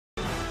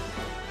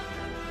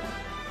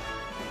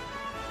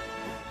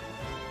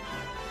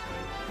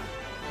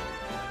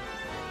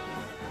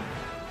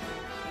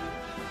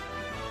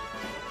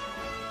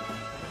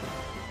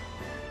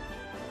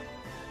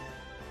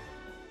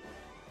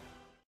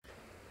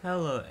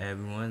Hello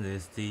everyone,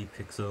 this is the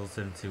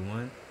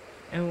Pixel721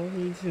 and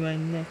welcome to my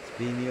next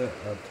video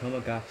of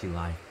Tomodachi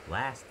Life.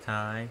 Last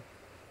time,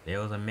 there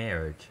was a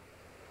marriage.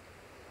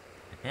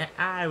 And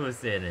I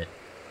was in it.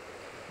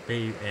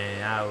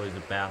 And I was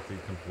about to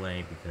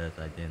complain because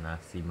I did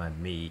not see my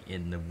Mii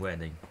in the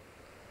wedding.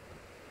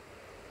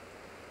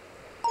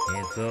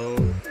 And so,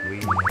 we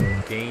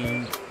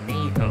gained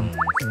Mii homes.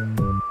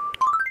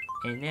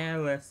 And now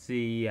let's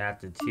see,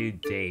 after 2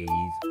 days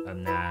of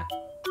not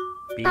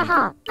being...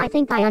 Haha, I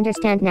think I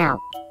understand now.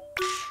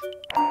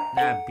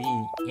 Not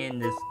being in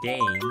this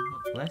game,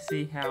 let's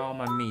see how all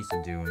my Miis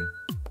are doing.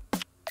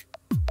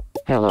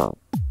 Hello.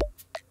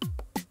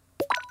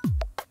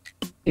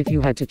 If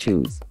you had to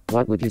choose,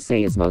 what would you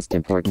say is most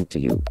important to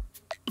you?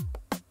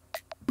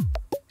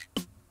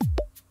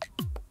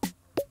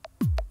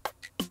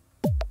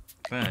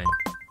 Fun.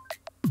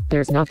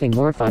 There's nothing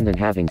more fun than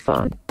having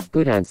fun.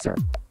 Good answer.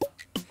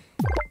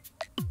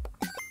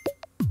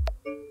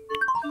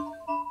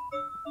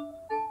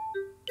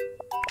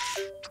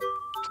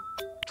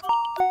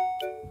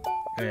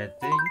 I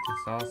think I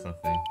saw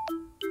something.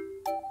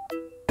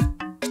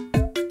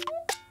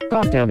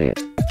 God damn it.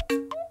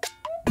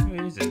 Who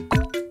is it?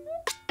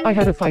 I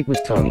had a fight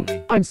with Tony.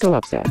 Tony. I'm so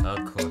upset.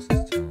 Of course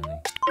it's Tony.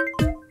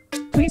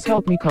 Please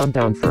help me calm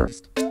down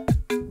first.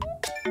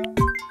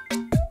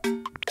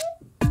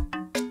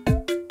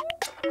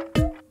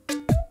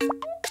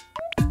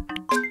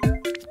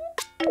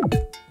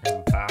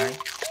 Bye.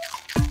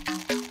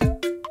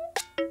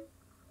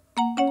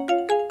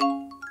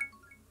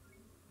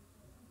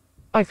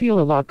 I feel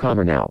a lot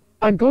calmer now.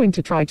 I'm going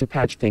to try to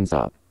patch things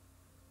up.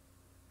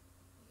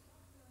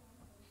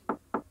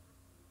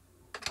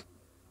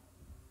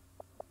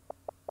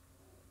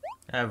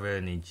 I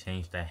really need to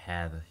change that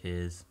hat of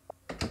his.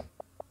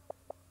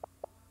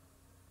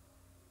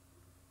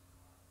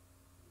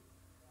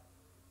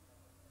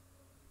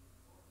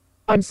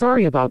 I'm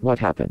sorry about what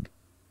happened.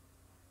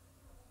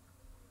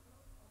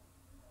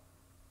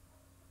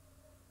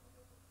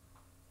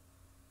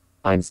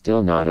 I'm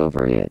still not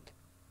over it.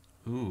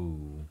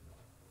 Ooh.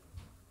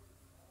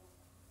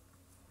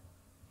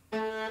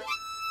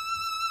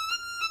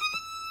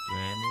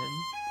 Brandon,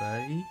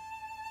 buddy?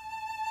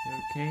 You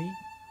okay?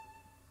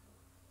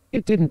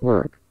 It didn't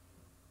work.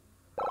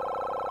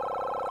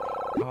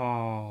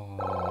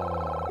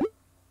 Oh.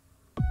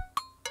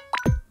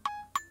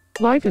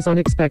 Life is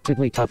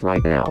unexpectedly tough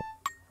right now.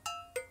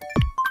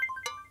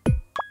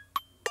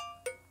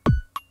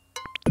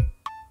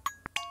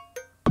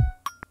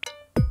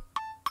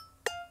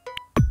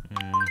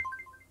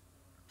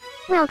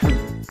 Welcome.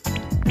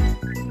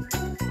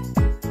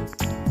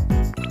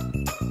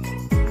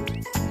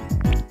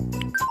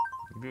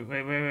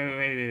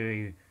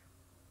 Wait.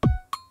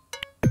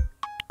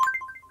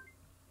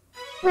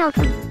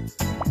 Welcome.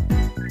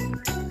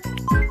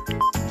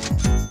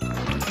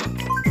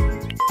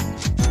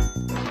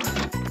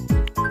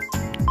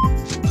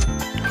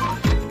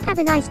 Have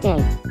a nice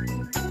day.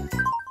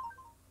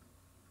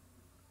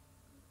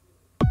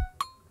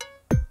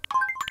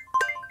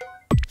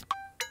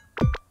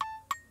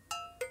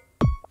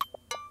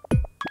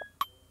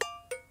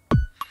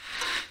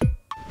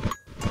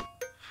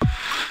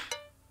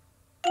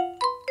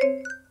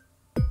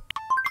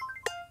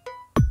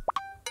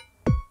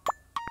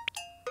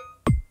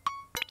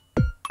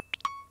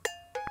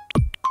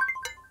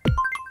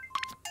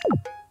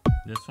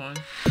 This one?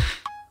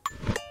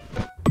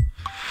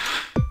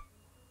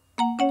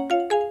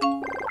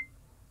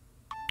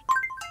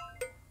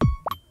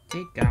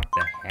 Take out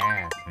the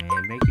hat,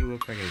 man. Make you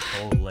look like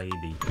a old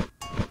lady.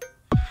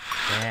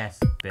 That's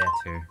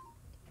better.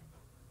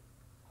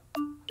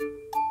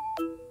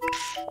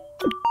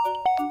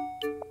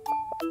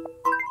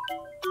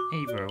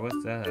 Hey bro,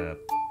 what's up?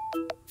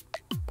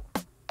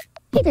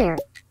 Hey there.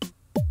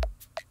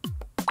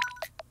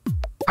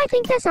 I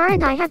think SR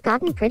and I have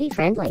gotten pretty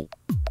friendly.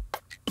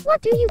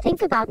 What do you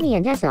think about me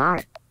and SR?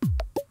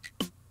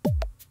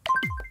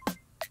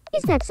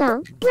 Is that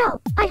so?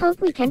 Well, I hope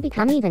we can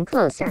become even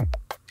closer.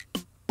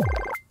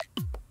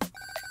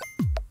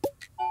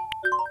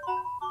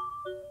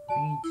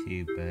 Me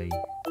too, buddy.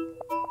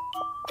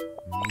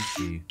 Me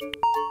too.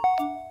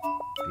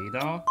 Big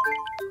dog?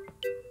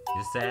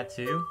 You're sad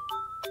too?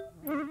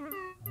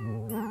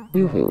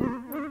 Woohoo.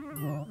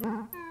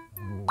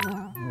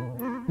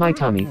 My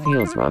tummy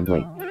feels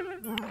rumbly.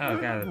 Oh, I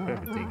got a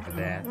perfect thing for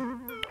that.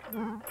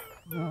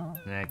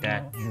 And I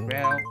got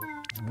 12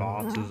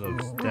 bottles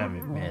of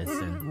stomach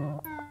medicine.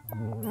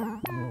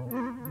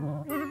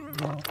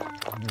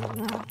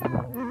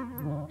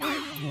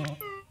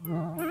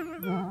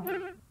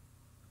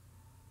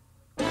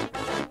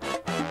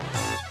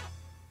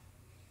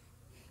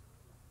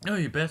 Oh,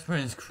 your best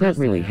friend's Chris. That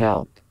really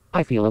helped.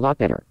 I feel a lot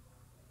better.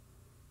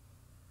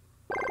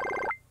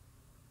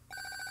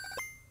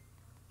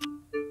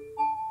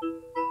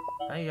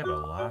 I got a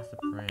lot of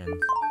friends.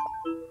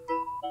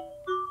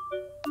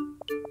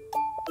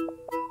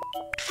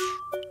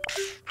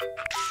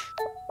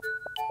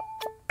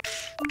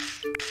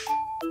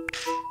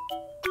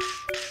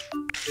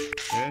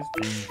 First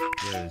thing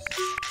first.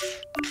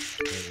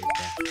 Where is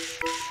that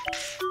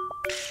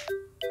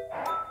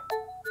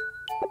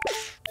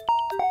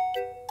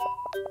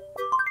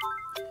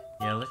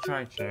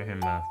might turn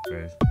him off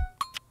first.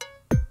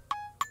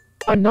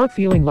 I'm not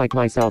feeling like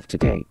myself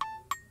today.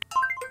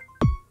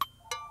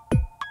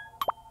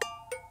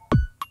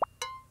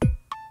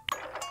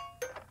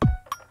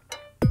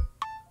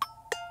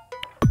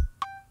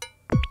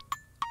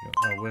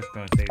 I was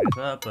going to say this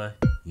up, but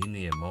you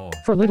need more.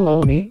 For little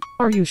old me,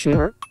 are you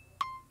sure?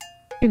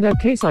 In that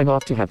case, I'm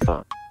off to have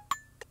fun.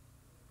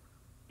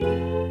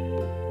 Why?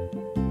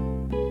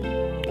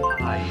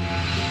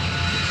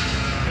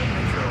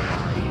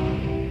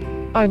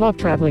 I love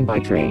traveling by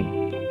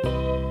train.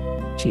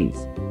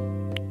 Cheese.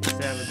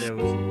 Except there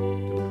was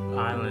the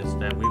islands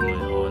that we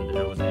went on,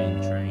 there was any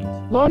trains.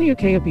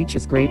 Laniakea Beach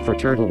is great for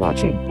turtle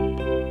watching.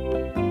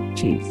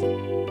 Cheese.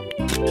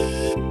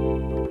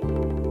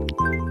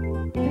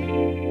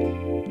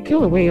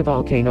 Kilauea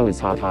volcano is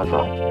hot. Wait,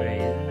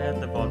 isn't that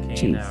the volcano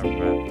Cheese. that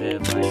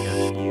erupted like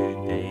a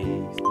few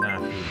days?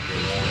 Not a few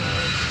days.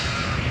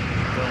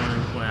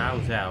 When I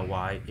was at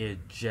Hawaii,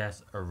 it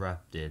just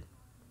erupted.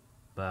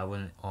 But I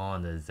wasn't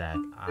on the exact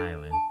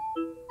island.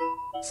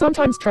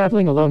 Sometimes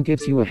traveling alone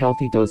gives you a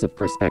healthy dose of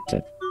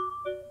perspective.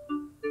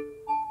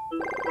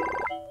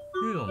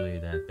 You don't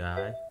need that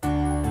guy.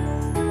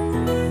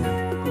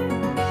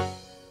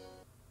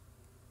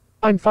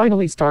 I'm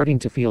finally starting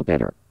to feel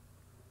better.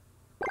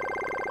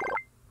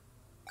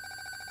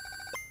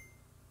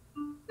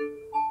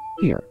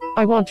 Here,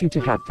 I want you to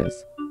have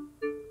this.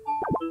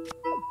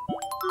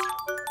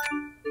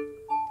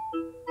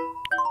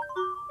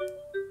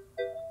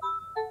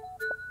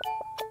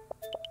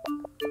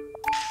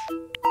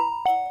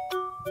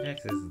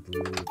 Next is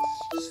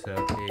Luke's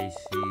okay,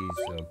 she's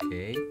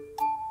okay.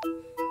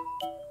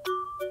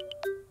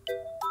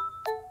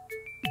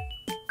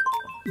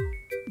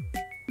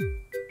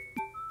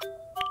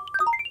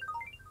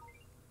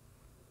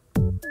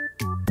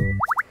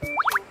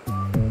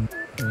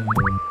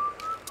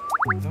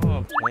 I don't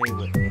want to play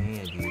with any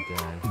of you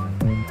guys right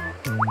now.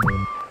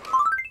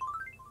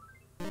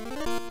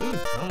 Ooh,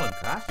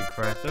 Tomodachi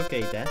Crest.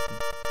 Okay, that's...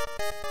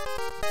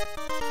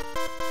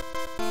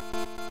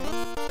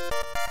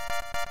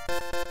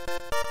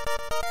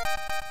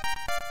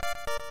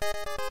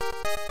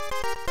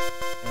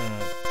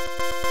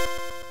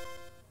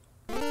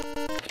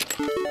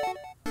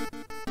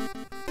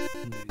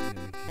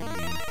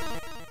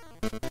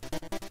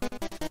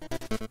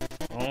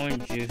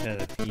 Orange juice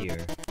has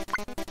appeared.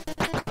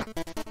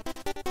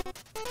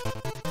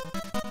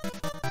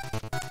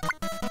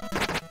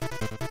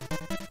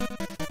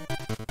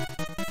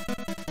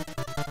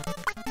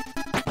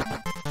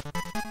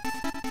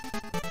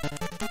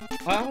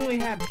 I only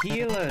have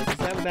peelers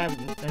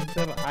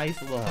instead of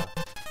ice love.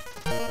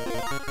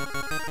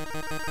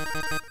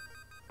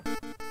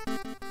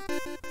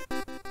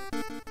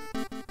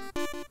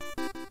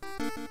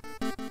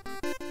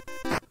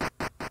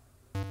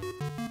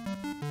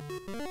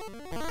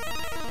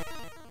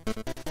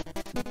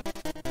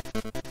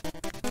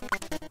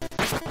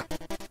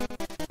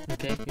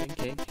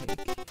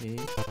 Okay.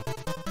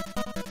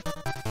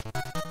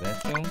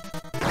 Special.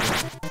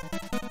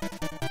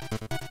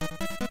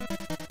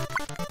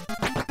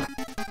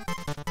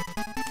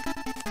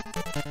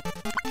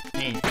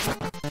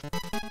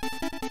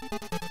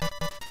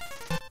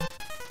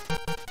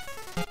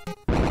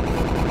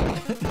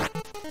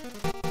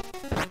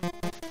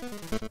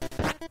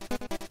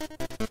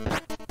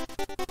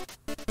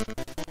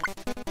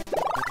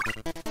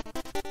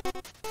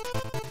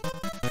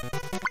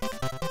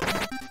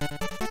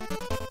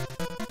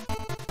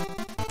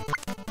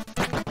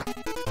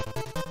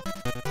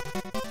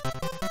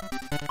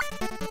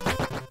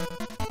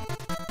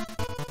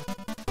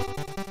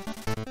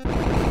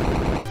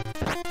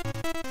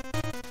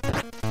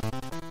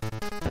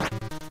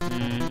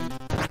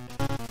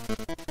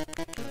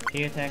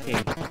 He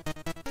attacking.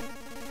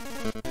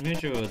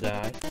 Neutral will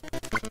die.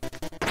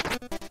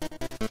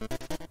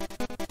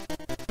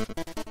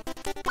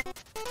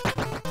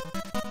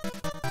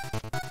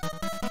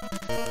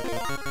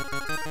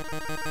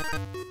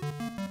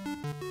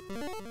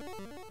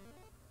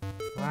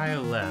 Right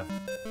or left?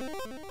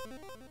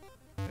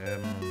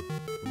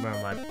 Well,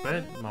 my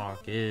foot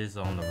mark is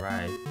on the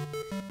right,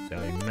 so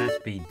it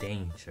must be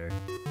danger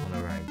on the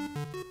right.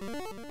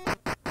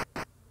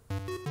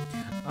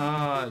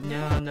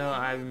 No,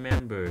 I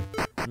remember.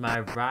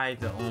 My right,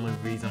 the only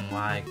reason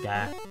why I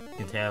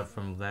can tell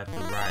from left to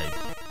right.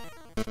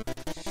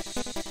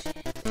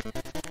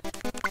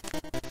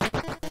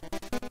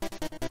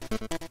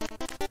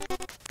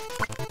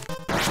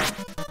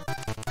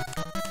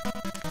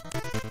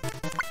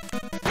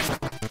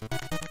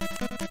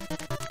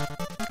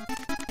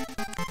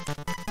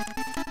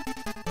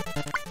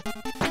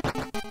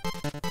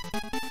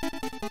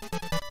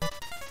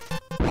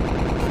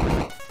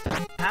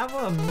 Have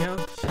a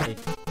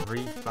milkshake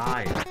breathe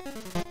fire.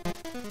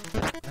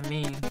 I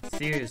mean,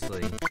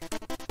 seriously.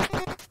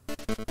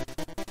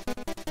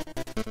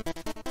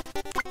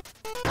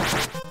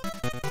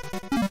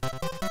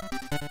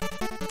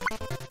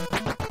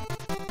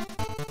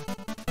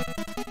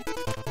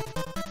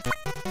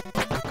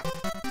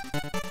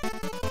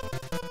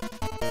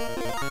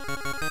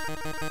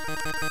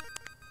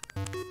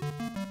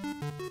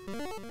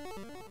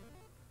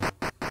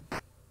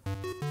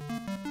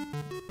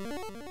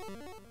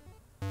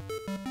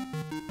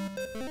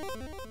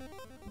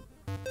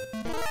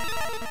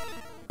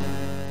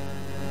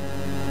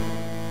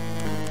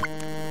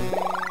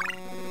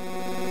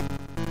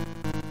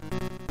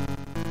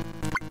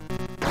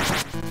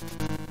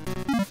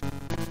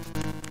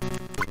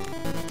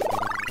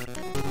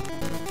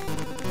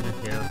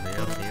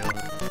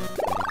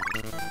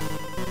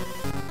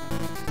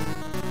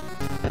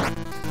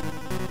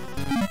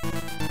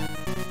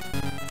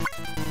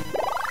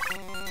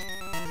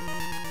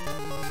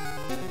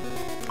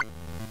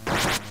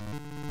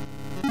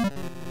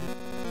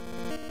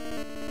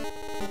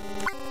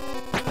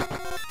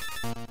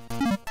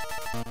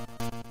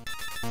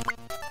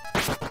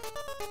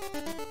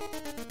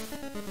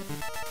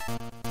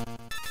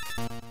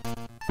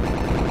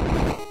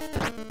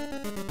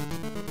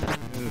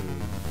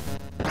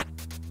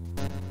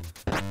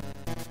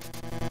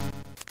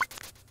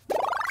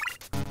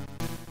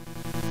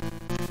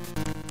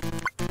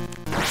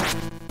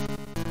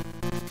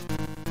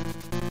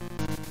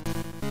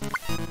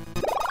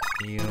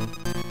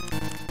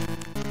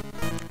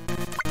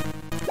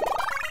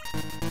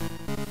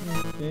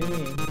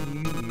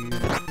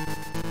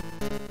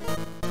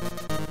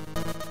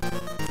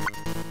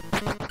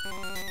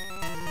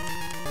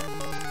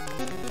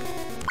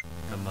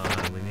 Come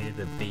on, we need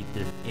to beat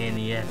this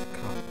NES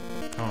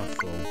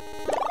console.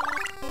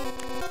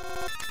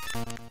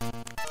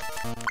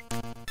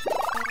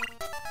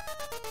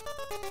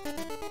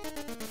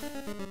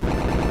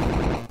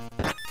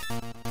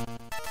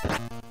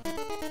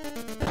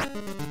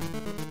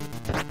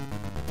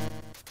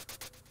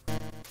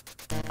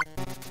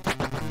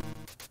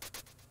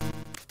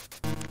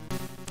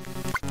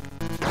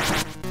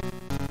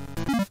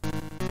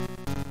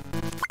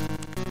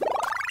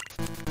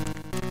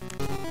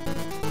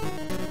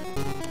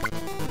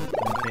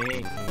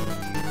 Okay,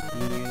 see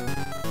you.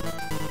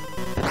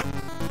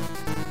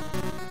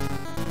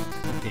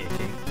 Okay,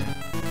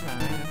 that's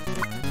fine.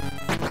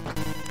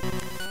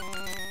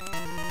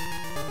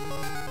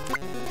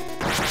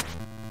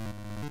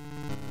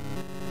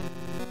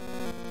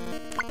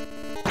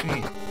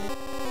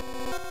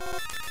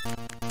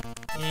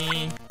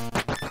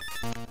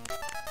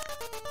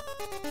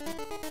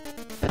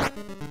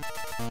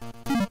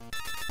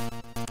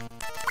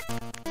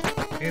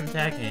 Keep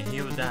attacking,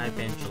 he will die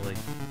eventually.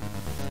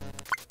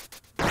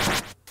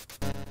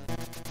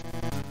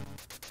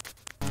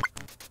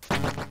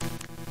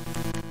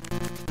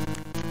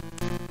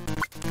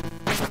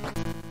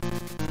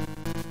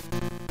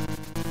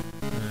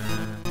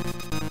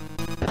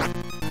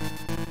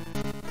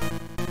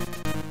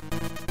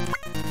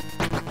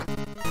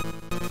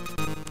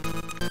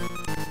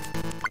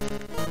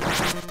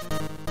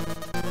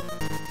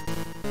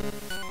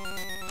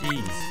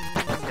 Jeez,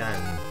 this guy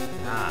will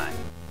die.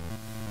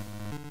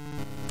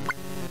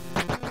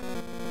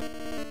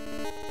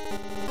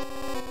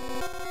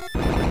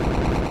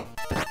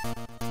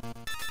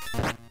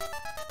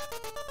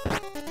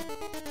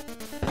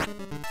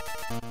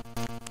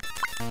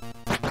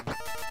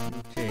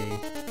 Okay.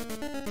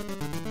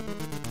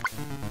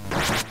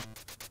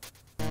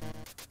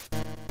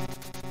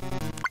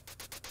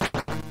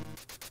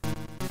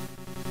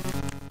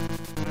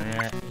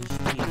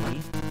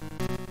 HP.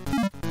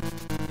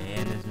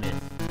 And is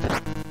missed.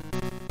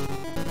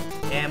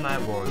 And my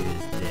warrior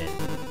is dead.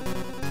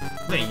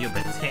 Wait, you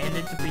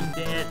pretended to be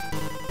dead?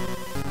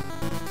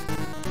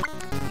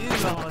 You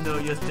all know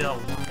you're still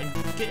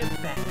alive. Get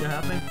back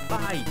up and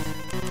fight!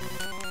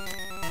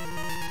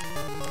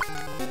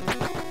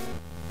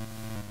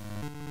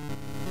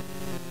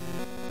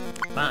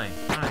 Fine,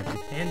 fine,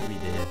 pretend we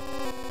did.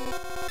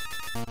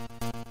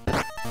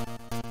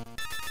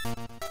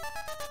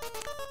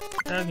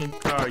 I can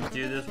probably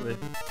do this with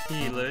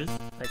healers,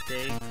 I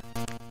think.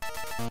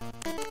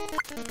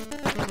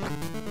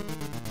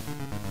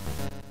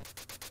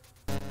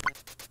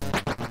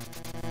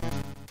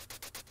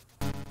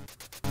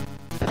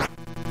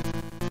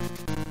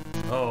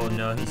 Oh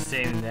no, he's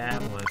saving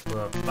that one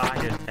for a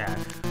fire attack.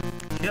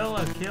 Kill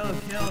him, kill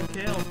him, kill him,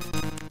 kill him.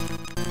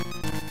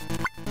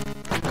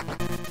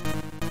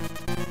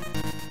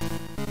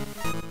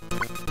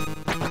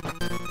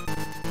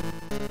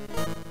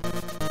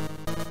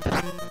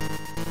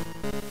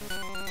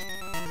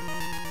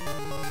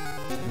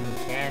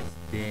 Cat's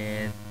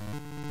dead.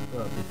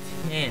 Well,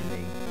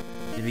 pretending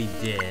to be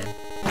dead.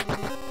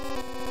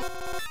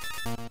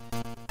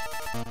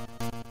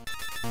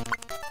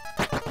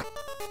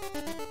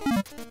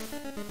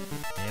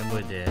 And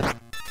we're dead.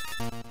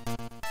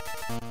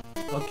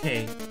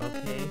 Okay,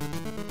 okay.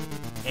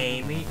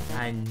 Amy,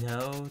 I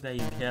know that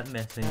you kept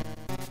messing,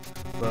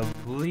 but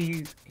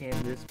please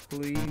end this,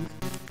 please.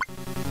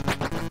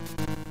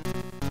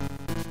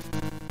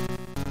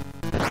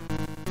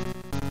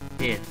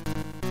 It.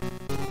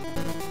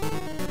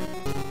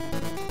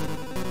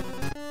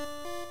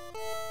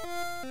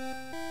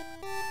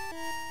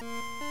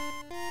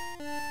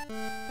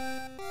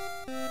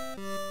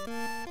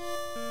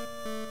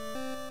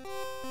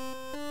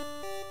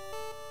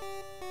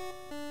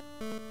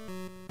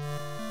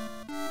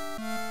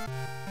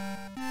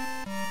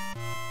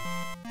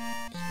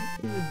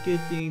 It's a good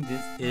thing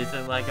this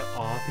isn't like an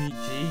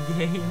RPG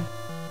game.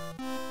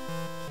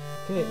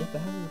 if I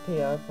had to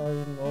pay out for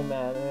no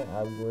matter,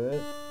 I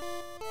would.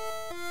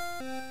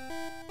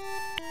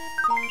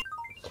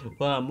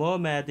 But I'm more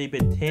mad they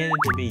pretended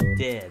to be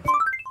dead.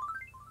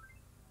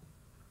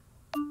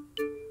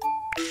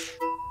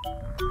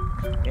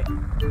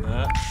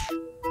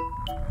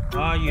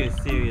 Are you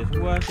serious?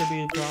 What should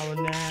be the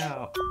problem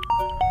now?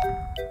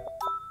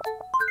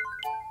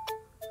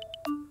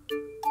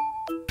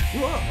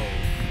 Whoa!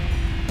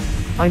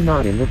 I'm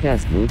not in the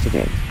best mood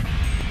today.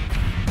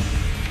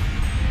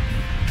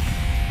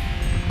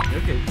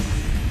 Okay.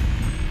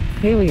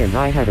 Haley and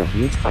I had a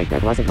huge fight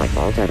that wasn't my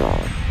fault at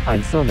all.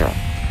 I'm so mad.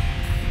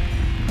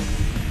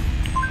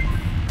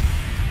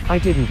 I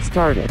didn't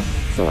start it,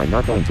 so I'm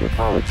not going to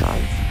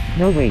apologize.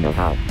 No way, no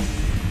how.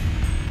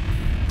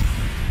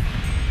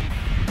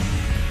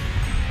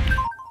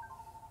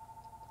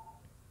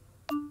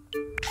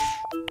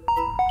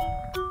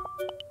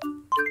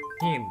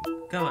 Hey,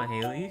 come on,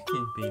 Haley. You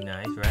can be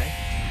nice, right?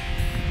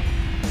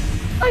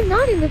 I'm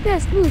not in the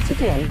best mood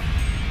today.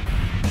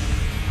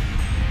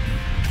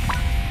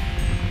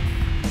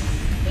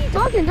 The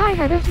dog and I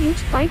had a huge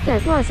fight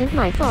that wasn't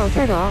my fault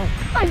at all.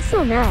 I'm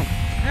so mad.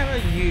 How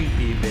about you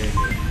be a very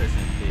good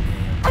person,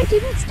 man? I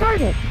didn't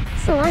start it,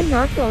 so I'm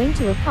not going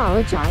to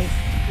apologize.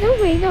 No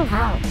way, no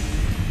how.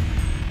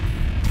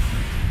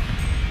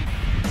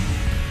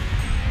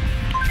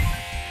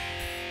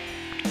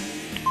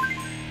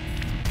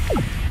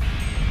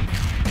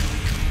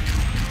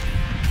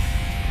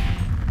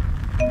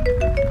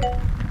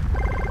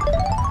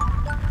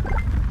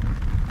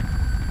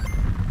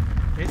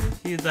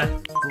 He's like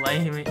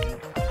blaming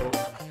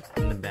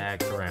in the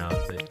background,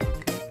 but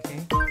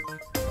okay.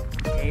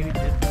 Maybe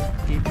just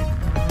keep it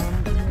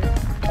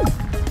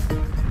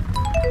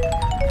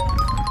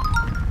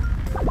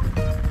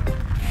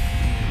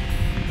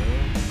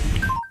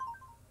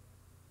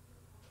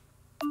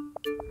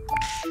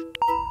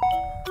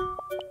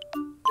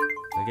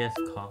I guess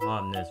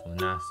calmness will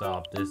not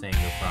solve this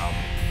anger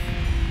problem.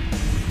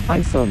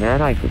 I'm so mad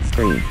I could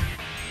scream.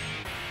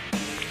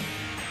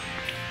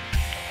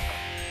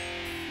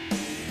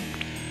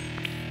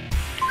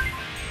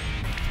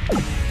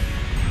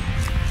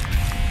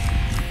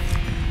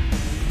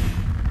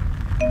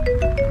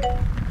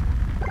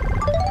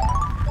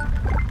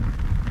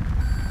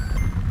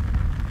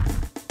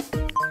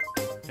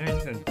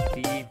 There's some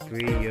deep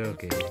breathe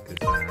yoga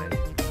exercise.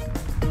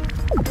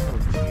 Oh,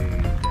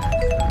 gee,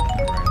 that's right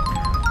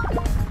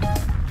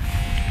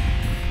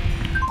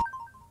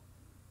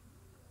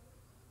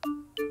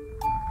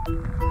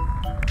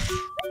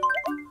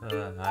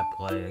now. I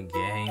play a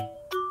game.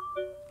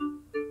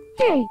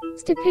 Hey,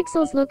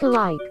 Pixels look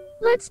alike.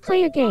 Let's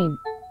play a game.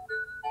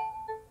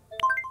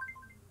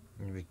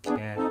 We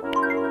can't.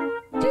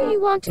 Do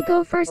you want to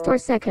go first or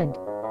second?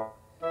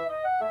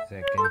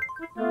 Second.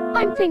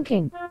 I'm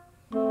thinking.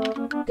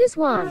 This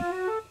one.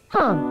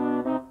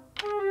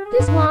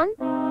 This one?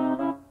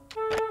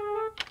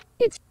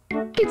 It's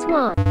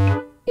one.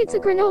 It's a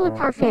granola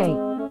parfait.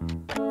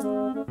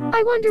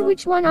 I wonder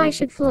which one I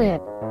should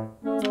flip.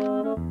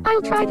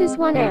 I'll try this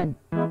one and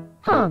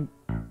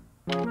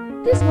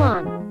this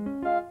one.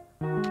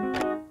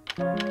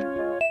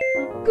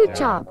 Good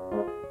job.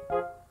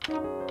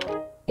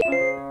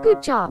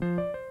 Good job.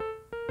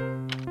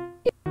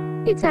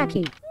 It's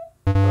Aki.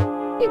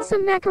 It's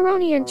some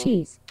macaroni and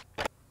cheese.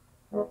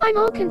 I'm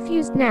all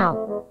confused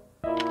now.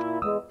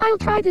 I'll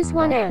try this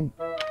one and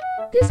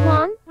this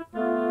one.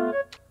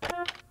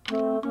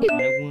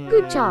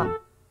 Good job.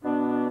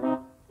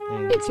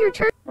 It's your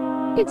turn.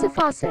 It's a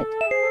faucet.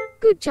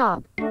 Good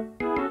job.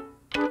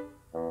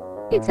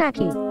 It's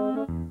Aki.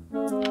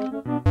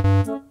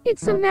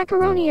 It's some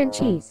macaroni and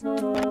cheese.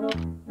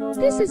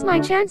 This is my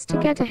chance to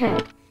get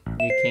ahead.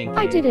 You can't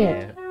I did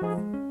it. yet.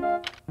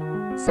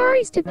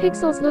 Sorry,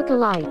 Pixels look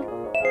alike.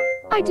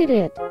 I did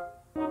it.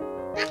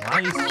 Why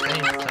are you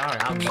saying sorry?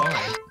 I'm going.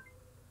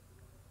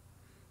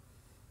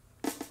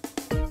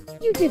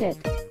 You did it.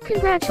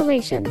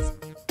 Congratulations.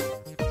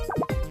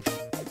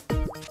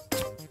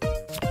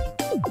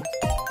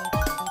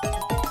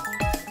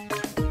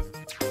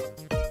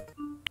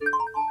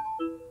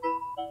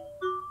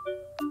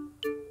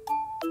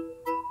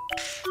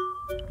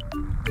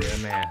 You're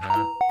mad,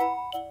 huh?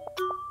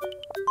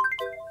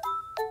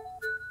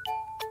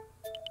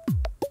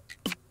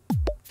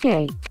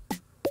 Okay.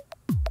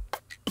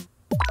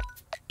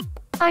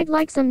 I'd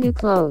like some new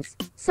clothes.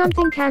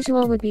 Something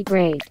casual would be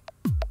great.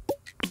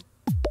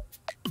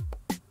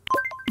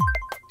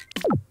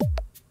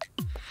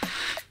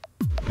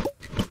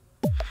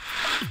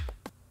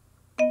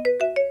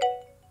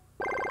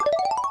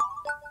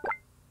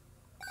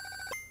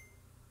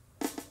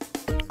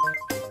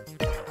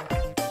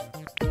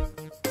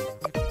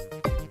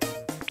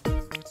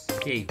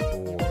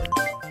 Skateboard.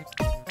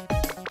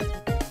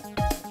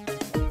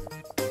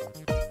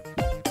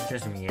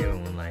 Trust me,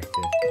 everyone likes it.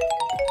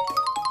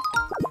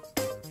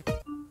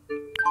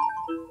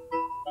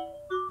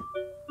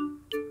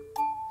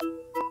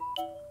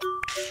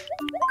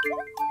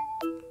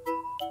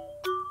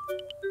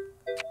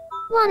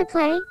 Wanna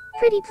play?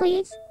 Pretty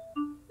please?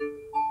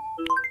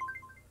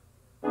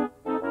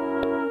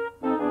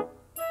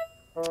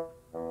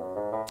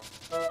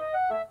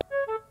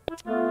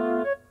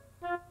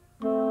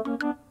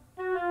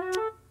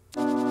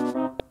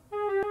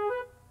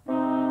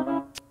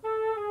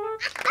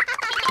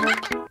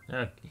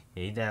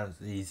 Okay, that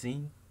was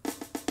easy.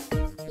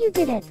 You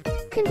did it.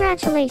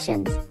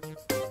 Congratulations.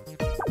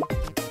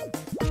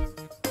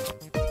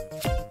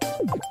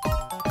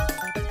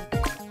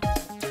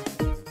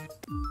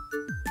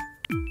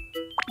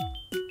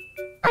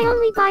 I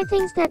only buy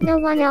things that no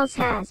one else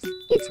has.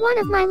 It's one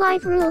of my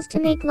life rules to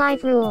make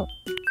life rule.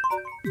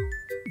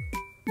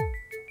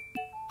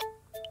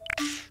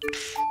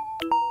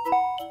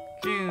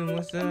 June,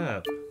 what's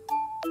up?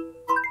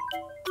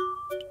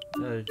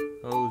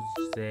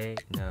 Jose,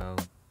 no.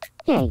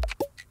 Hey.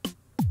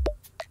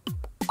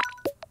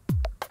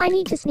 I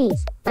need to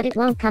sneeze, but it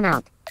won't come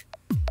out.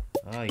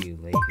 Oh, you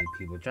lazy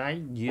people.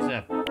 Try using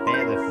a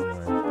feather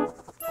one.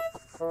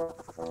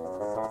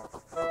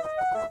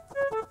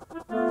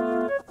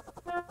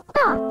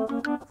 Ah!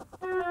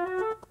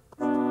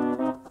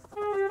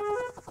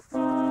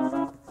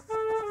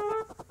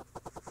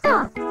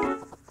 Ah!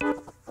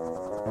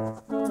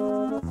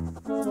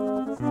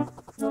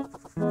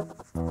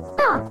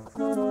 Ah!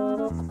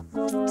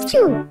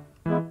 Achoo!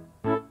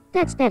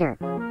 That's better.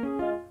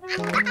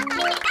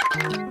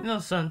 You know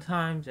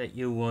sometimes that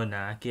you will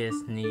not get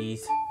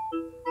sneeze.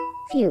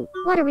 Phew,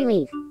 what a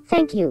relief.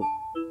 Thank you.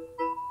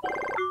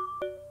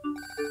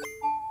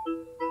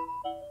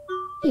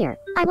 Here,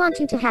 I want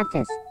you to have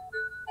this.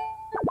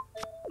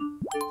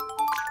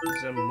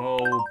 It's a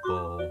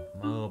mobile.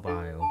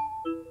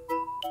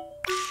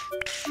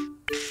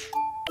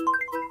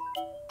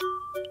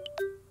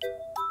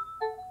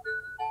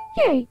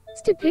 Hey,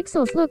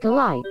 pixels look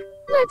alike.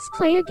 Let's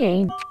play a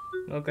game.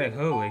 Look like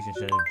her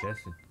relationship is just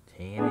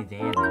a handy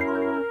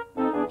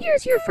dandy.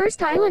 Here's your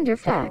first Islander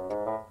fact.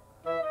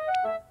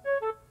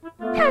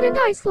 Pat and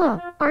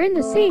Isla are in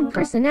the same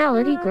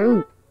personality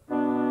group.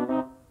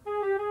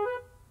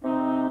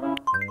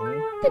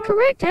 The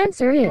correct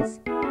answer is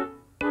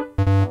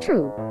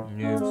true.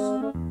 News.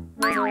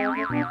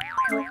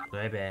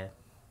 Very bad.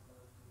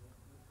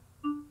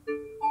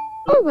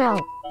 Oh well,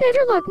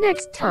 better luck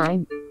next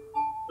time.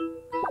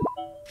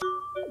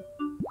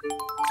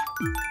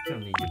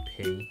 Don't need to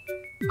pee.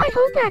 I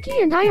hope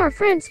Aki and I are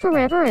friends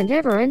forever and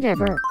ever and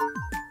ever.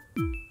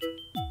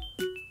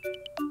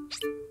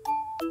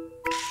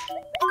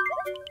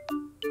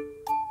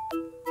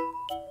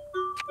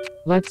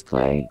 Let's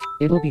play.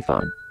 It'll be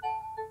fun.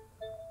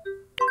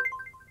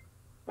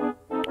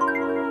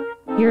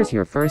 Here's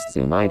your first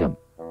Zoom item.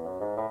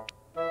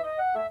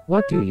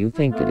 What do you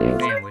think it is?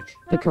 Sandwich.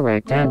 The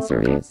correct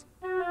answer is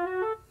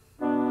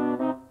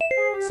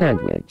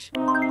sandwich.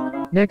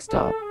 Next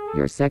up,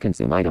 your second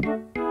Zoom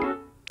item.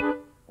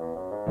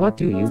 What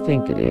do you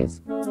think it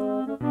is?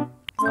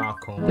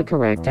 Popcorn. The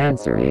correct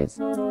answer is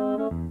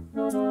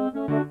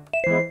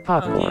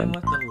popcorn.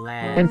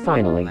 And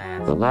finally,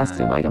 the last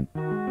Zoom item.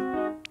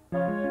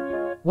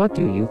 What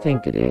do you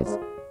think it is?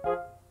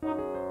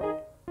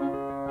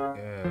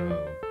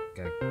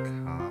 Got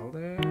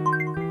collar?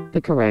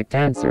 The correct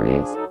answer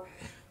is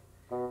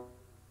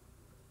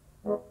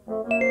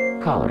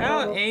collar.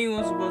 How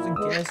anyone supposed to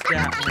guess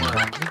that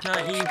one? It's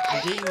not even,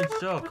 it didn't even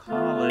show a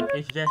collar,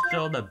 it just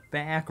showed the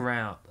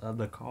background of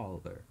the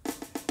collar.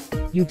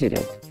 You did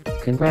it.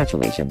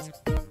 Congratulations.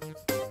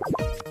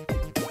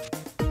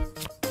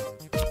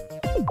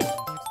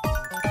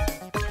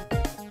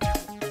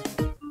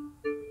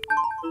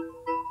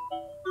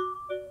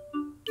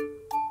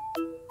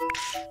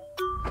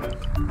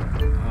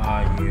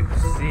 Are you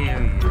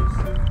serious?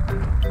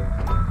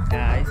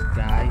 Guys,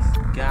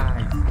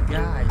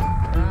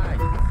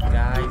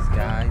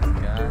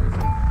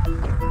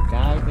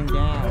 and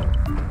gals.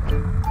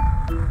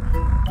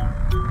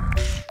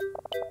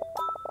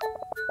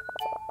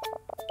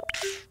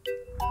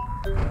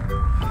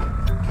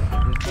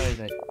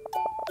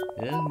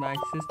 This is my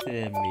sister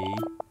and me.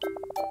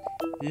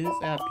 This is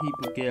how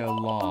people get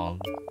along.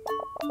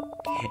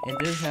 And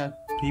this is how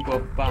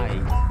people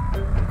fight.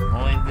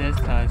 Only this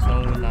time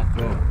someone will not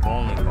throw a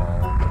bowling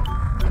ball.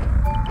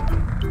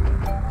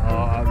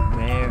 Or a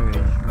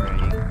marriage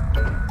ring.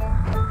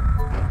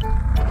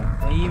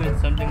 Or even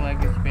something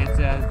like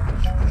expensive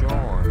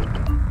drawer.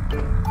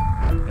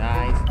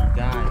 Guys.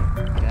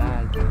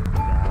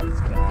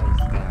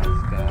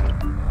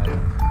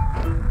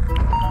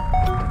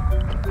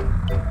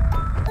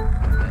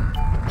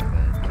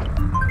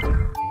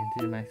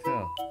 Into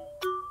myself.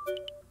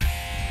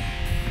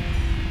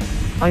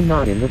 I'm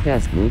not in the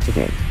best mood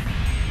today.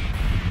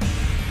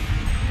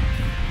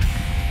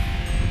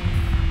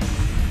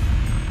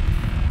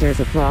 There's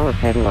a flower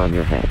petal on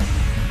your head.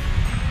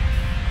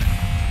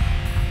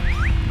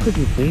 Could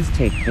you please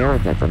take care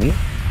of that for me?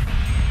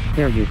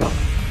 There you go.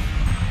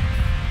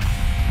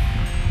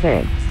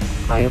 Thanks.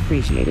 I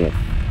appreciate it.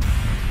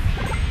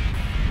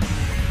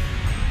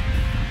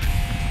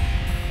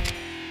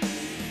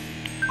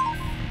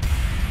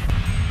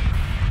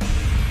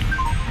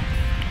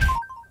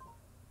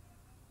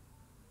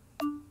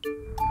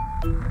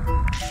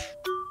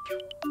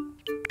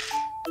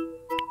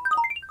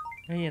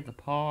 Hey, at the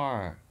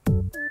park.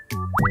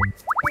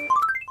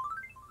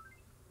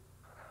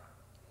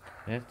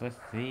 Let's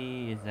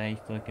see if I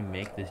still can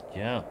make this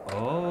jump.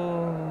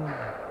 Oh,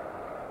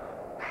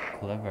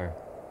 clever.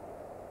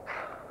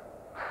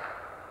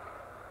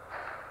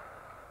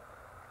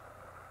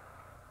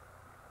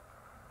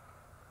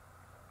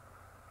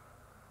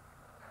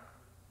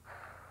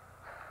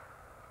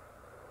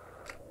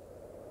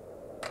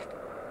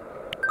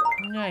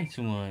 Nice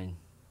one.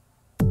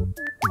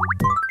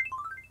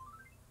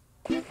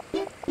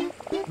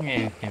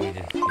 Yeah, can we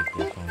just skip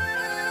this one?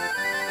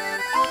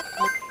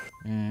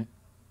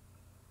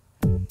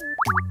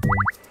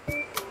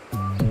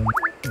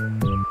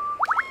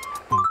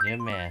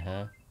 You're mad,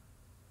 huh?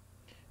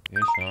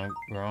 You're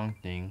the wrong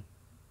thing.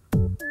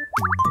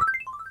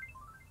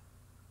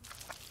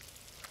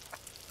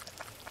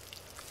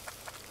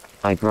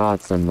 I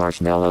brought some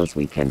marshmallows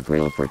we can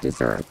grill for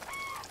dessert.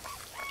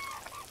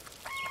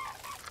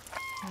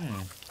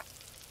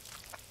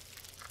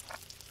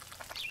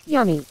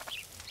 Yummy.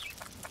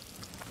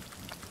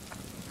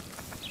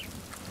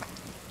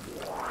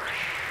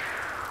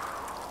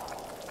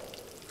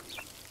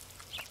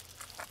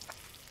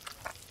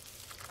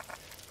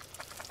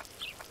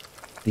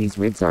 These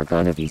ribs are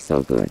gonna be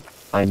so good.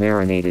 I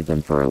marinated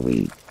them for a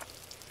week.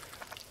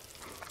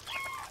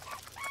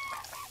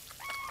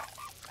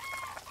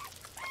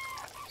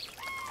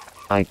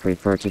 I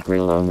prefer to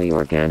grill only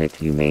organic,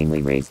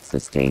 humanely raised,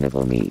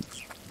 sustainable meats.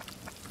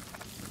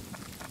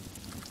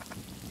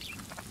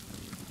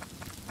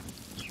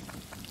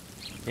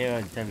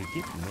 Yeah,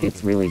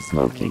 It's really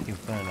smoky. Making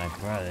fun of my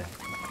brother.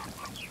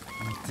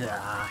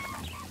 Die.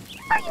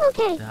 Are you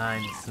okay? Die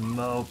in the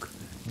smoke.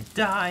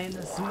 Die in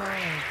the smoke.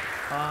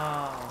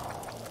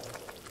 Oh.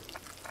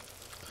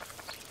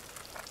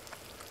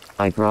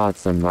 I brought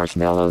some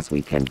marshmallows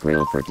we can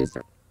grill for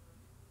dessert.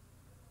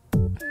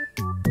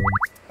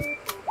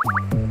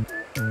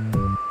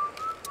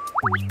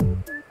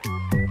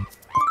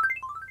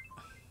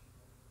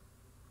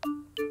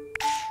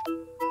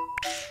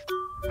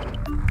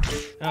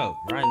 Oh,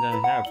 Ryan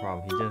doesn't have a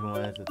problem. He just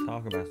wanted to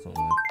talk about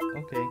someone.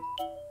 Okay.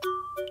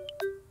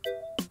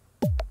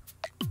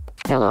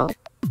 Hello?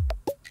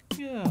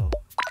 Yeah.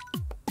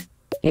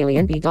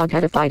 Alien B-Dog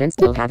had a fight and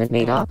still haven't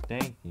made up.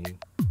 Thank you.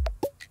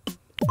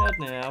 Help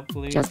now,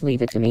 please. Just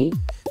leave it to me.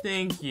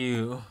 Thank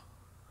you.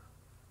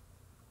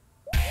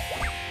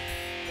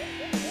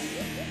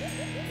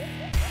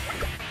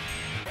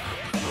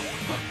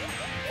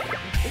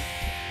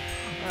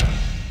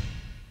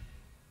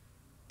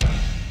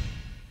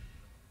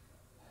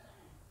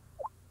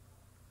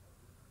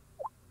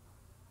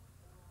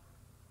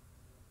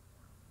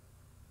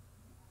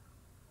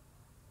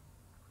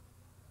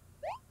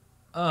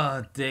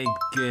 Oh, thank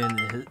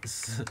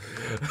goodness.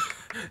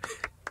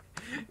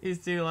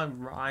 It seemed like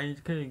Ryan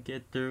couldn't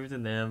get through to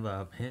them,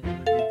 but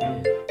apparently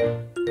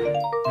he did.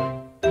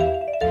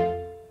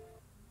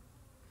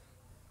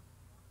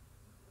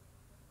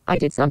 I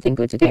did something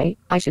good today.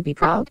 I should be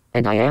proud,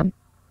 and I am.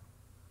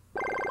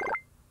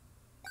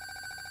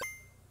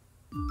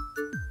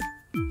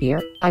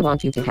 Here, I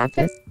want you to have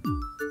this.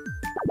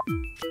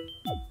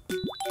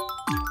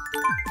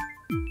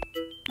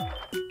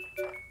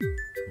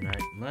 Not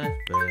much,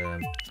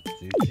 but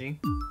sushi.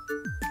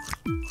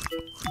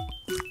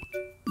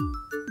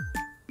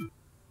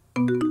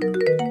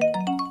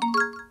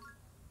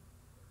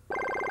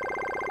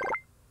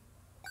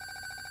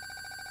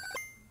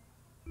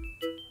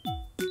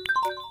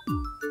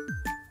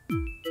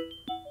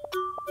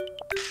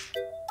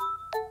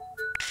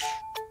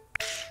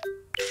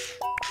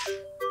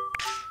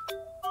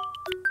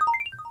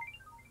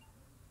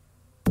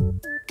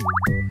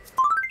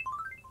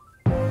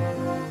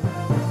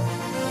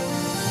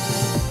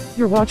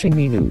 You're watching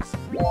Mii News.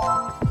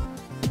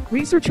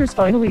 Researchers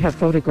finally have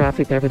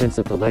photographic evidence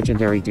of the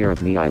legendary deer of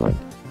Mii Island.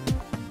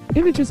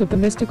 Images of the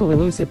mystical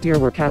elusive deer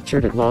were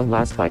captured at long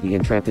last by the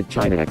intrepid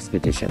China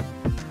expedition.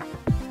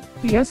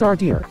 The SR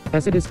deer,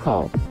 as it is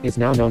called, is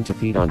now known to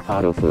feed on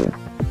potto food.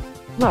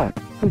 Lack,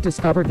 who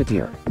discovered the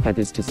deer, had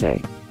this to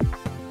say.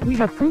 We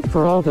have proof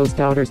for all those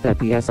doubters that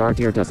the SR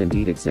deer does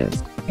indeed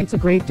exist. It's a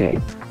great day.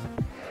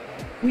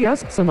 We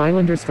asked some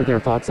islanders for their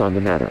thoughts on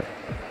the matter.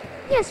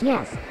 Yes,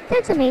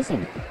 that's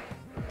amazing.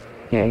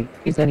 Hey,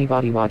 is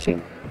anybody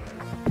watching?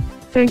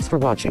 Thanks for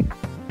watching.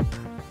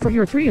 For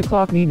your 3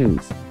 o'clock Mii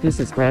News,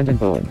 this is Brandon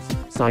Bowens,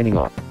 signing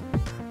off.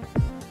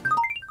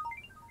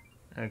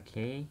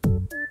 Okay.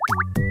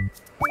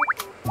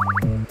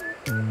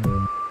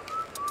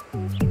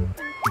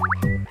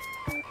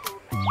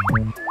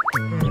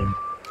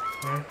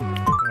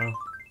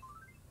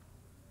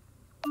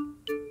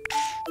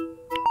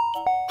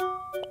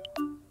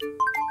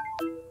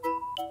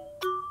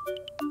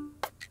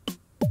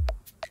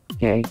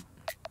 Hey,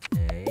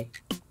 Hey.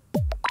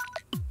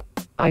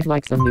 I'd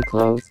like some new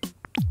clothes.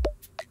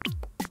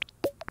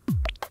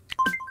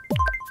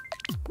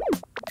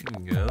 Here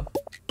you go.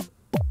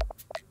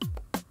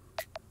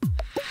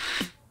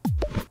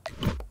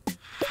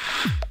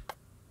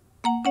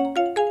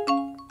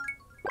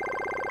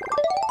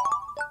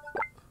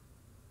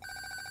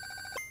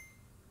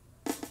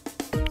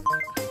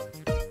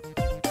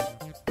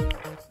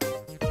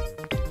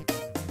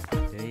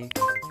 Okay,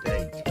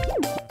 great.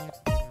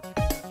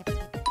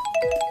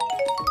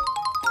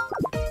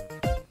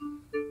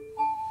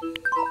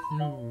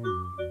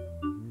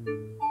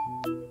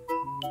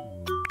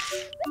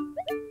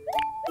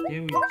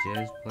 Did we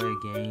just play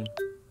a game?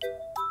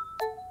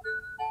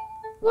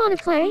 Wanna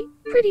play?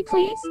 Pretty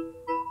please?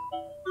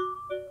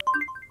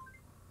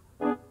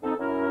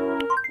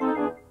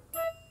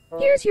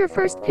 Here's your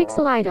first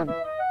pixel item.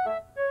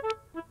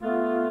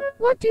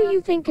 What do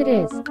you think it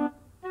is?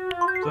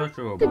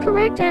 Virtual The Boy.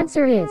 correct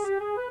answer is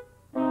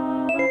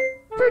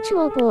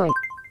Virtual Boy.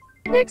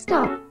 Next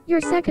up,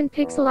 your second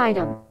pixel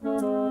item.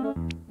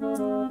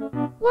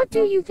 What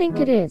do you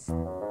think it is? I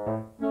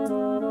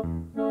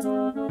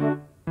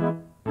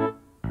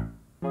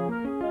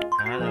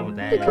don't know what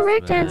that The is,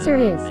 correct but, answer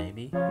is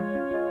maybe.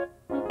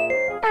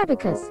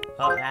 Abacus.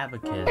 Oh,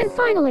 abacus. And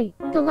finally,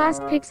 the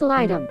last pixel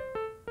item.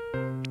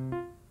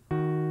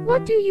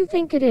 What do you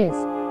think it is?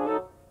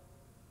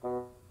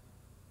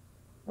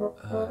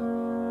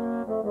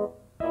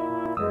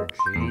 Bird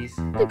cheese.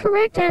 The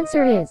correct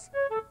answer is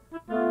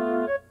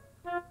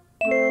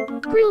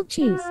grilled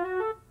cheese.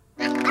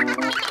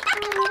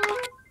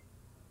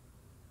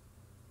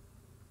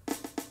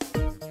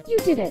 You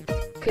did it.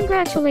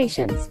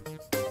 Congratulations.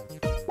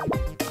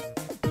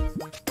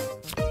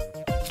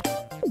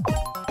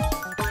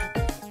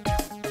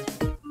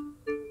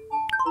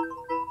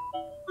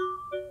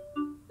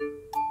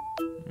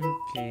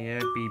 Okay,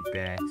 I'll be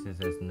back since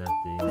there's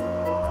nothing.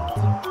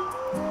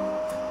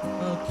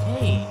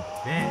 Okay,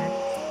 back.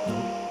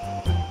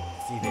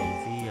 See,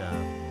 Daisy,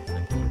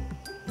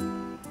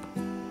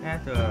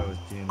 after I was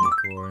doing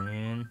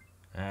beforehand,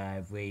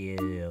 I waited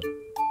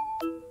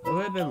a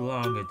little bit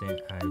longer than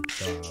I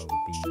thought it would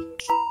be.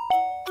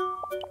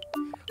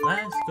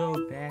 Let's go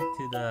back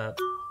to the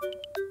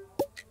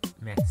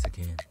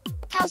Mexican.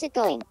 How's it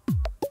going?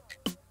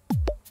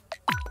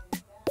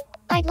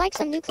 I'd like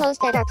some new clothes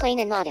that are plain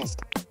and modest.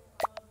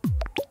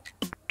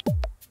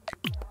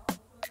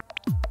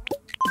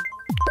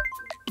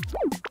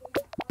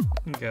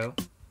 Go.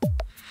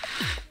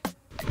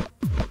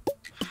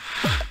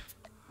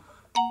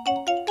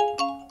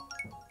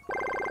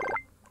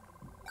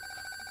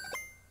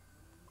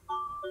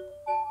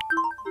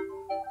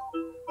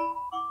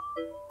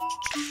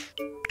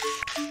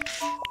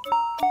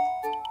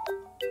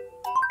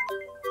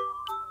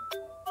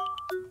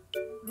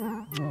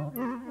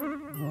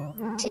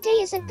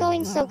 Today isn't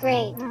going so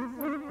great.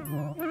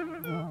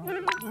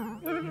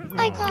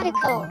 I caught a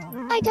cold.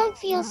 I don't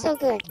feel so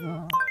good.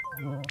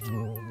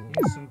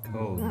 Here's some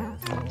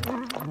coldness.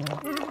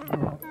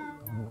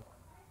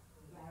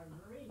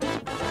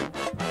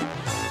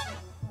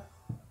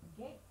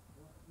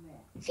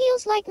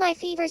 Feels like my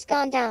fever's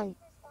gone down.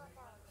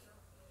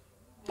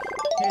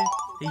 Here's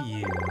to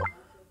you.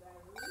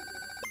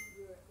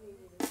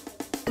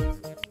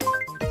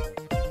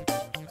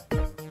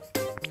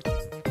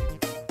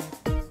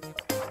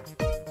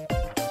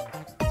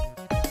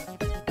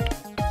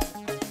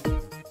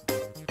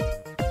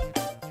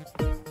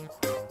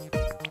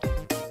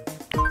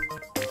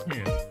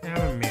 Here,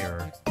 have a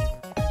mirror.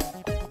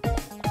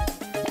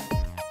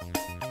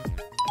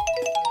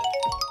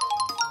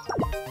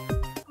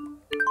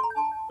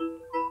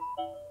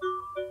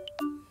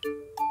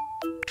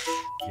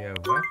 You're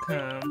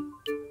welcome.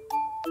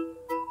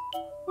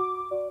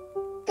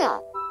 Go.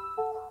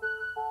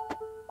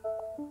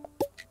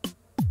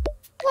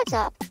 What's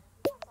up?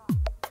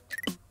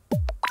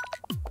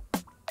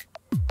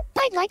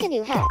 I'd like a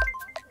new hat.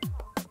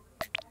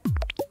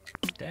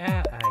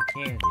 That I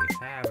can't do.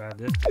 How about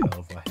this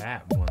colorful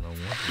hat 101?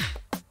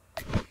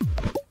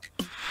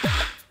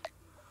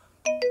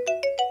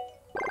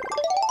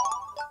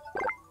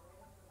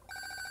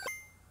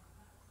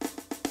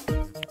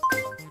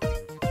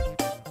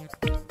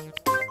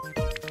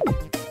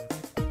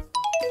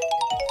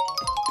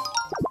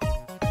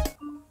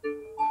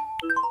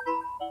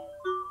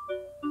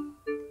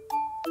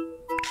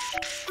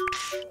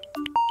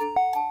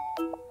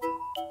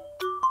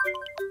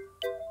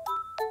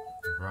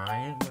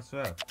 Ryan, what's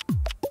up?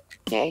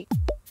 Hey.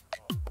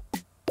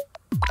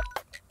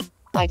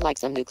 I'd like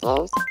some new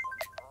clothes.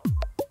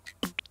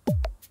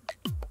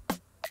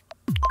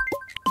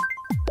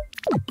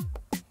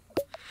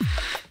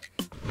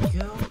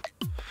 Go.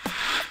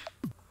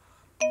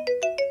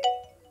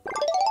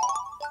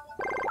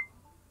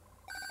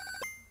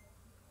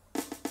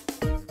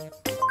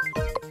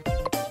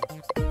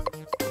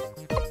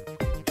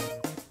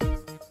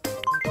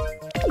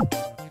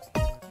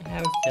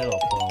 Have a cell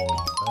phone,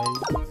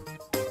 buddy.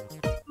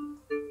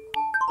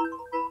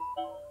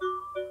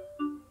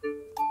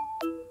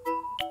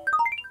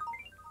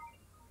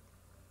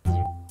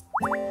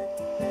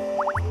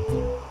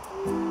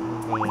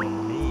 We're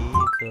gonna need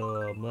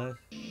some less.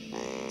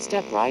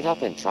 Step right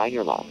up and try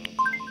your luck.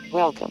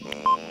 Welcome.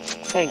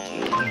 Thank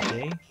you.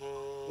 Okay.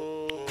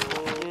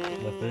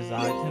 The first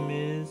item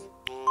is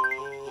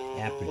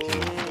apple juice.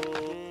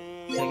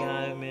 Second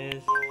item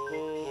is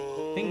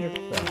finger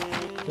crab.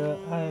 Third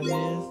item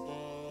is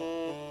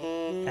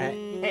an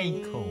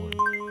acorn.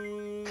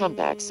 Come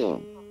back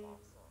soon.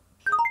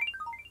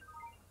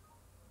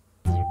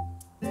 An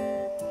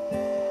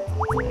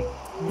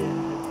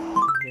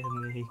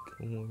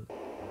acorn.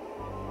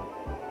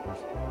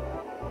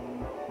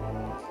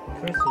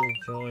 Chris is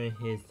enjoying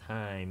his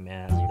time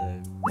at the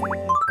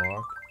amusement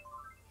park.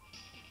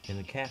 In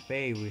the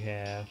cafe we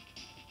have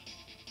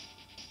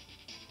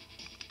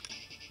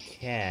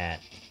cat.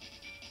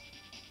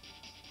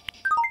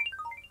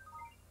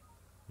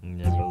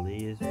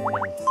 my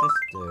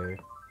sister.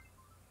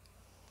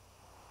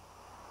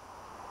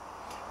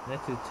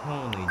 That's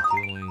totally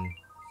doing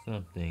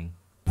something.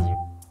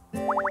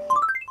 And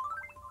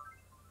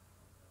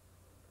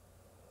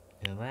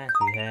last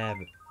we have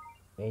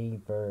a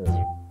bird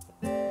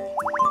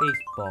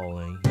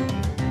baseballing.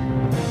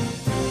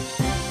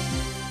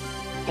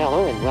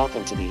 Hello and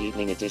welcome to the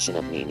evening edition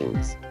of Mii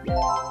News.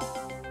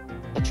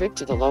 A trip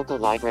to the local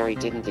library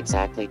didn't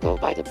exactly go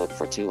by the book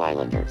for two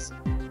islanders.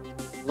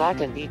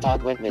 Black and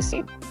B-Dog went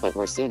missing, but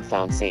were soon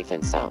found safe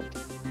and sound.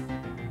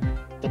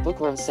 The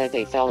bookworms said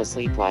they fell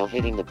asleep while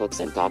hitting the books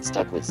and got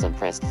stuck with some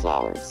pressed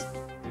flowers.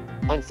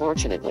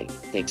 Unfortunately,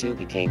 they too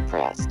became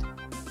pressed.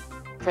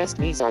 Pressed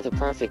Miis are the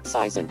perfect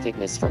size and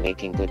thickness for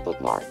making good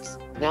bookmarks.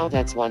 Now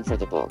that's one for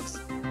the books.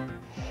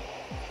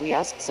 We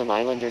asked some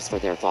islanders for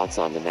their thoughts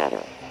on the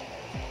matter.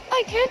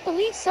 I can't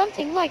believe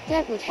something like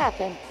that would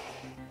happen.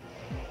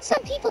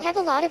 Some people have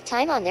a lot of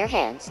time on their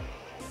hands.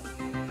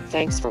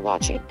 Thanks for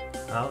watching.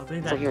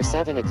 For your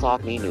 7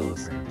 o'clock Mii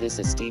News, this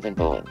is Stephen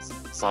Bowens,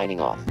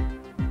 signing off.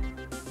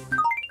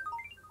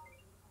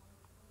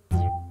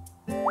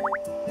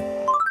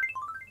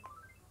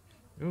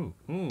 Ooh,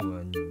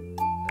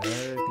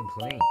 another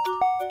complaint.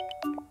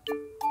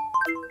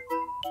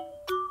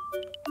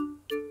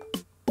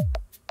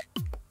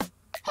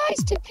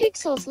 Eyes to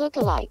pixels look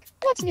alike.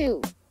 What's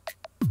new?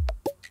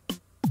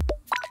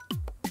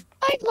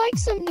 I'd like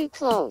some new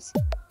clothes.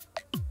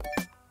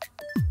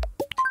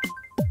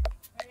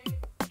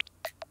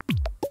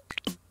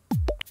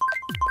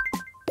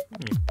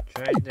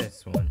 Try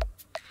this one.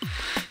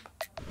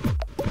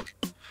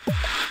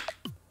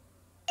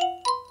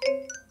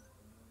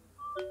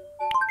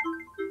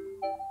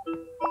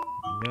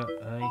 No,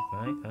 fine.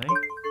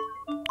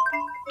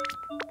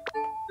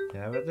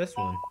 How about this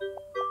one?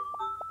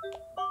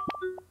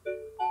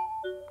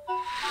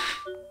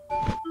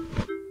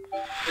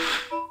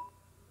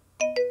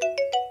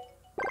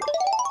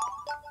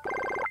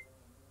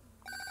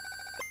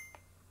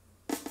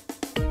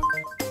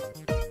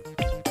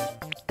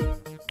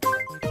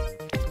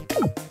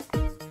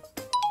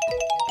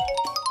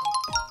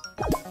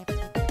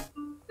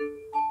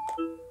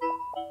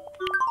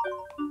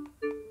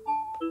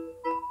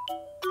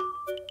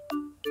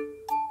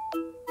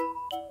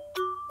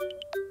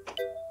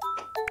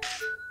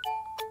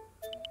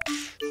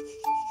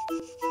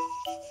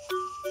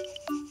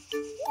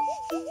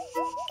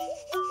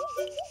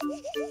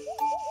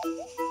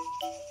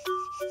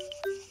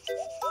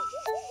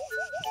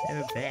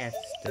 Never bad to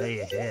stay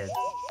ahead.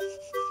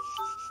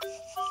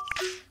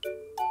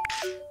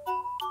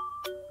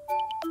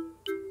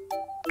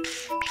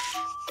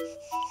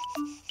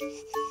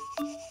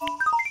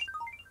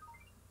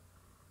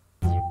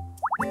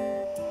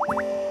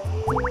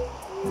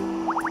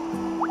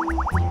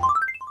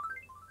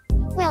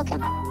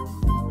 Welcome.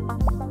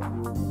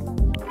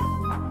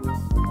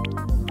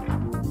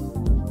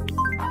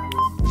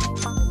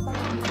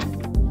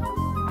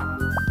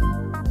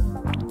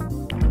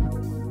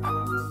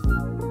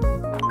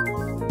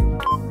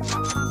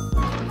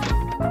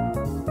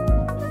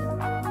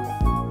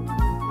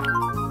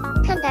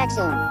 Come back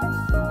soon.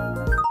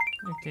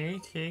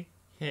 Okay.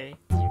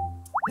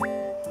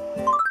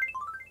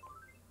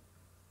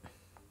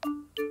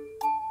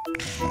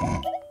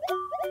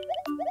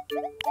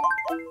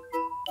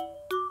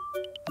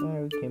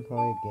 Now we can play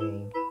a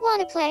game.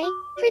 Wanna play?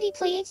 Pretty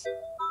please?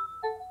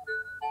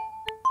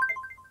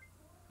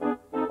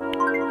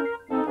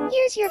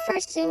 Here's your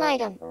first Zoom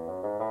item.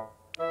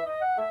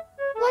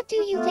 What do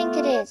you think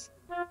it is?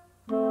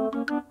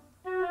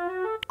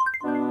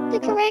 The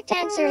correct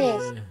answer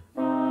is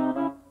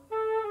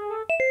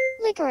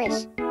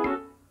licorice.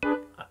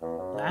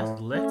 That's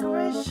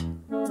licorice?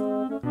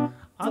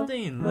 I'm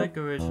thinking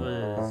licorice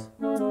was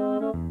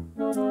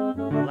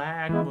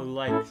black with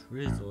like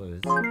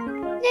drizzlers.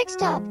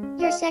 Next up,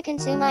 your second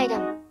Zoom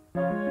item.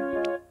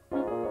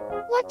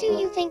 What do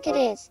you think it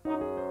is?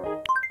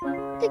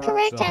 The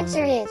correct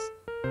answer is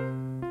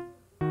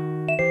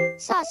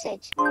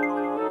sausage.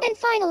 And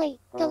finally,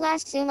 the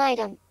last Zoom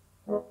item.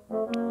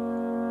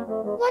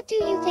 What do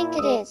you think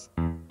it is?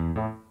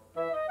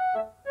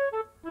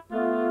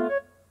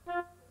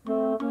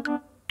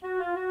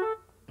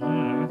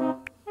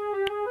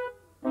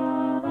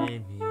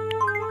 Maybe.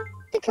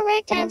 The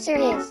correct answer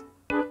is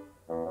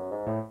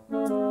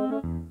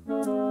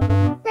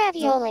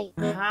ravioli.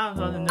 How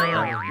does it know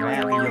that was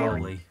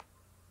ravioli?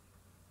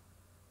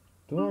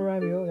 Doing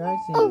ravioli, I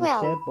see. Oh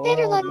well,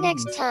 better luck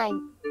next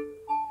time.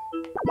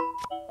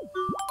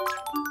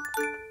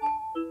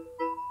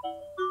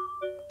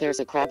 There's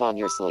a crab on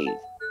your sleeve.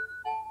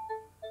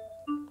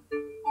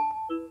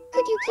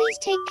 Could you please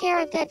take care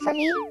of that for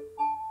me?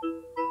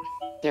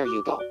 There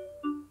you go.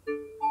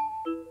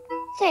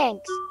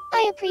 Thanks.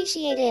 I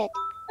appreciate it.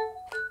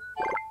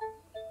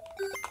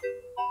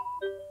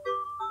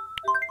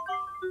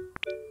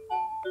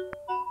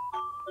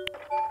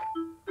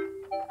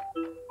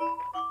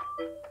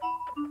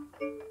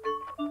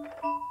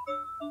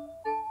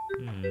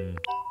 Hmm.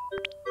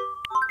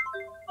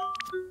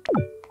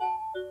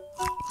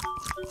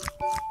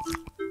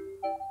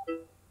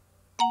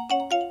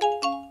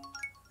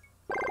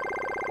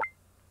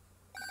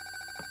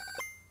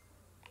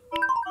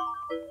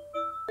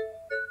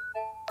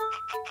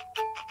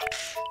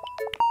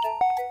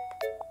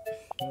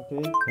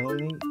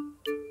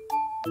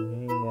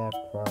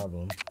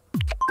 problem.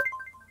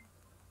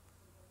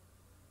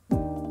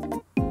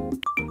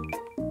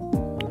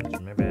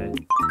 My bad.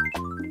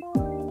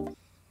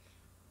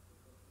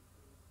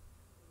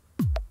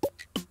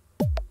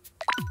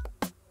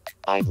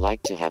 I'd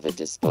like to have a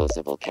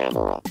disposable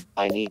camera.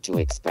 I need to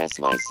express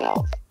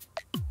myself.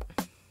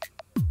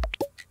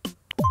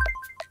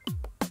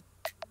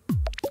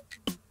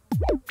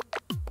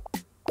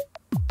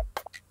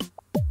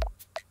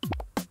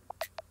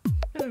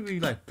 We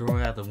like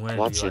throwing out the window.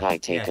 What should I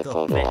take a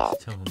photo of?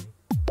 Tony.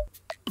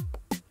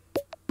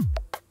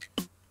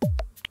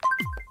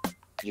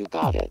 You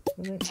got it.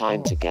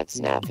 Time to get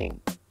snapping.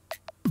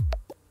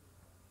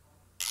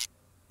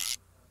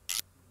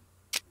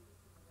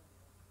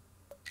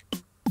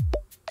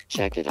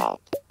 Check it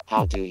out.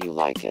 How do you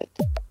like it?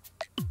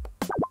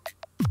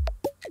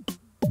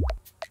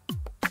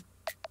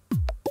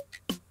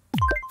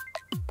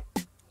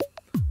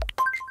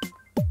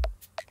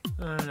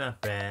 Not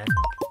bad.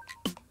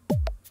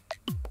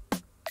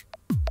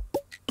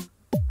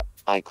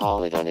 I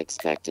call it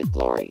unexpected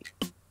glory.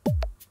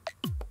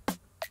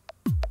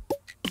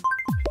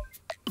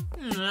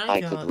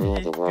 I could rule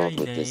the world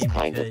with this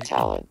kind of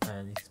talent.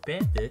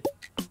 Unexpected.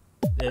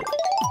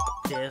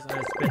 There's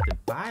unexpected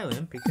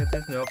violence because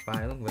there's no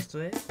violence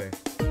whatsoever.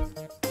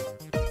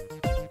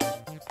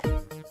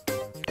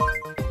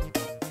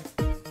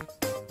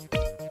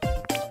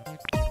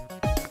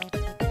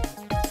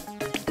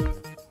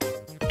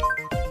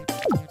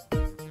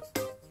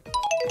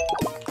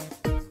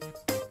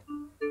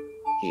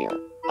 Here,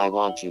 I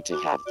want you to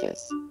have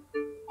this.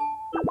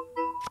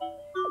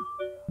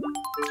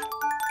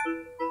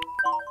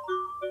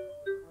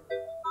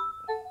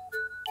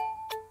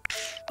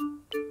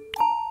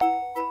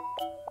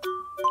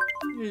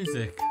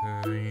 Music,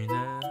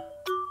 Karina.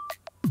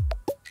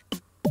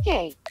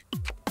 Hey.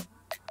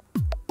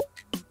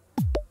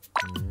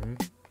 Hmm?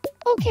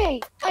 Okay,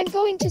 I'm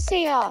going to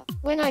say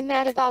when I'm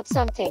mad about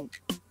something.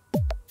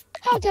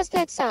 How does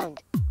that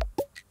sound?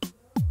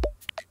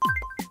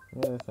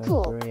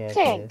 Cool,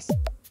 thanks.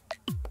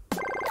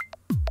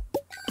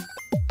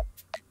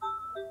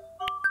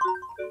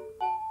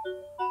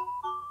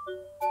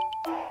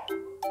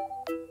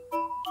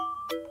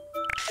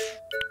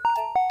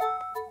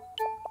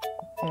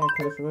 Yeah,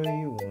 Chris, what do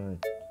you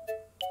want?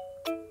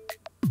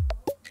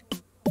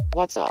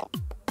 What's up?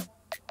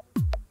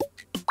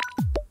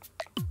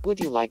 Would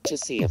you like to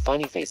see a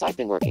funny face I've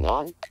been working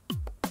on?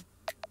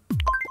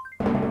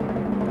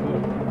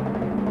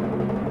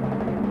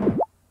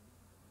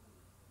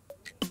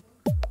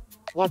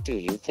 What do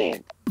you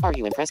think? Are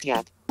you impressed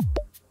yet?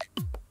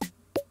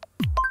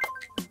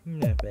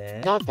 Not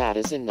bad. Not bad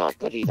as in not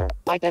good either.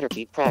 I better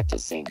keep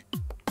practicing.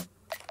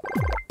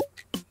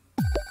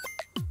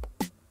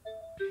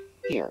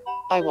 Here,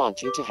 I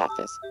want you to have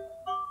this.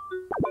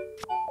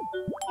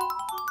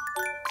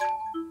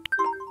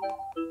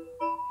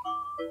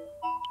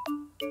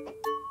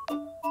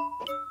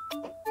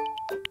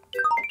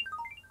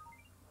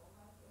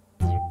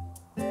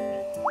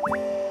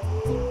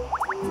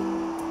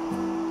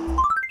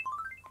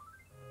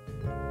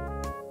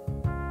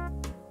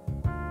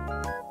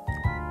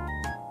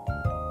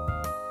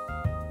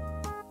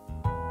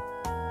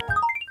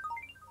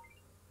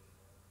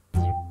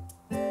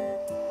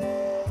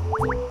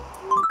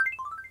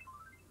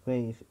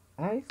 Wait,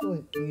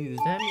 actually, does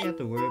that mean you have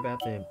to worry about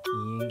them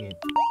eating it?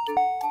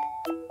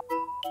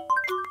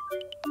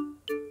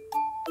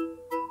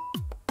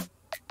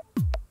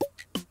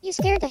 You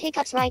scared the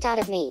hiccups right out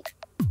of me.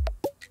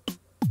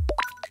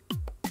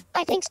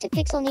 I think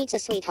Pixel needs a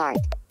sweetheart.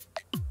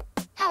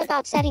 How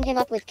about setting him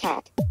up with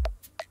Cat?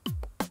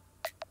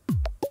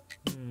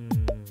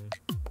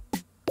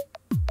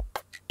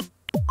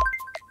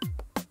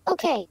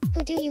 Okay,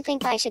 who do you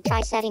think I should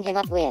try setting him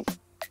up with?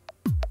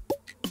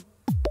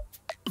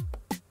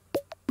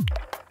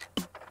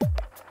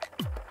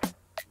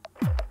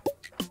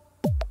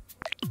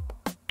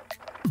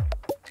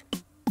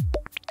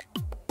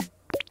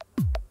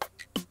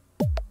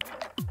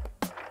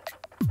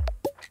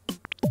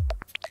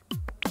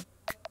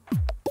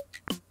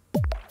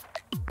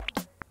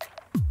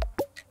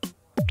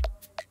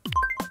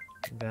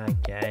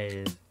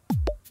 Guys.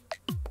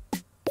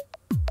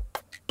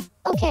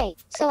 Okay,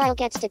 so I'll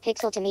get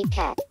Pixel to meet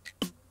Cat.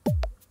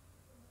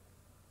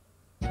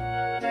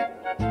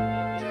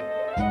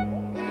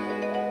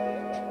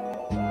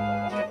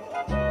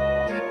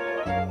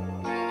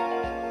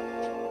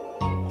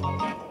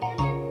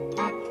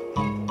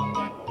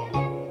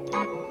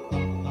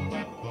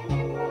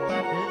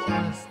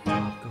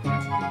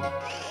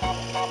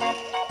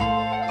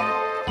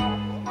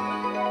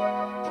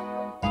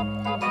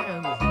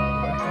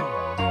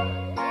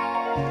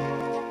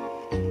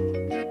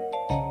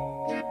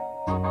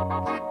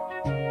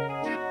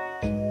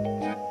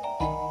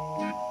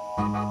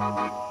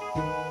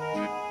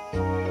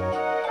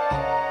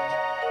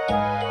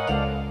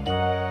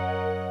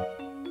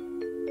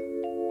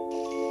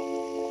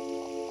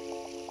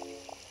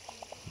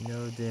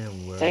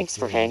 Thanks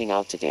for hanging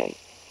out today.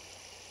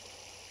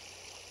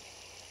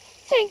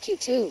 Thank you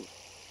too.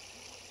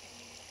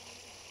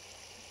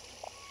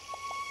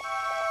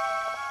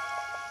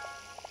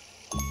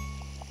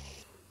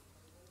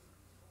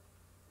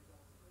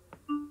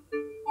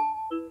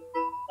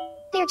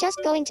 We're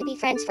just going to be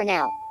friends for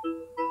now.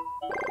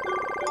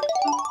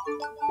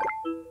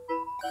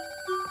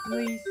 At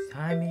least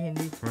I made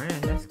a new friend,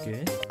 that's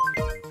good.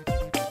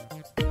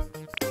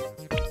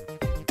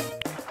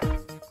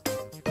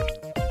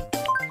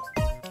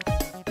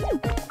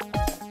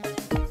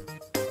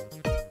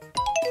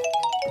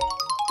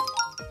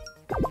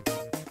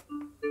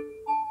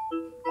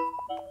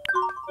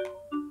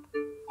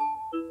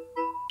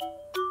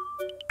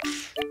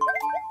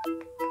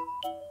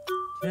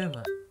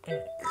 Gemma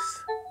X.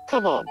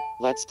 Come on,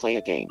 let's play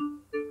a game.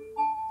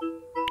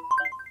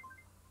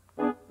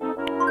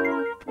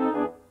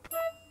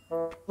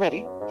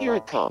 Ready? Here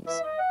it comes.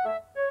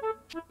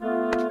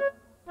 Nice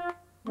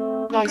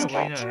Oh, wait,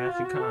 catch. no, I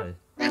actually caught it.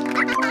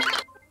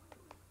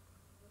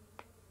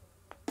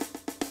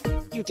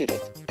 You did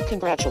it.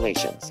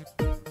 Congratulations.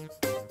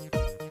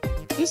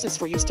 This is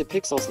for use to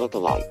Pixels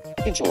look-alike.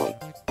 Enjoy.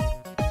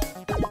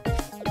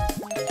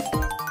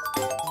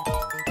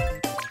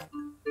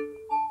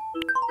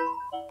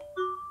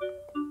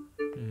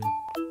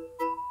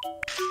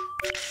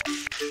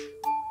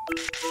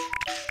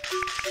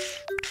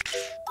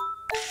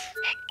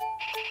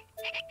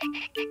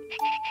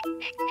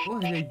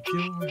 What are they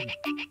doing?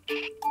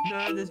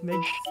 None of this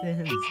makes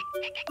sense.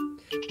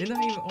 They're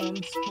not even on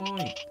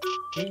point.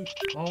 They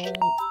all...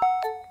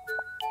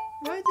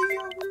 What do you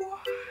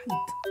want?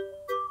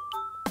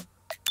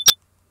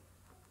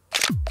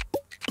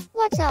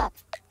 What's up?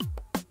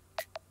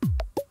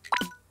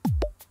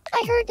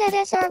 I heard that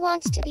SR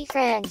wants to be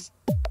friends.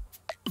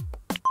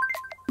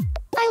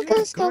 I'll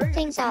go scope Great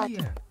things out.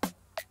 idea.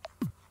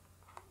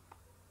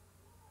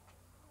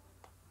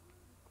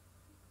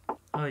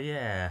 Oh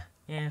yeah,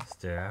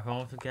 hamster. I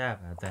almost forgot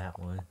about that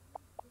one.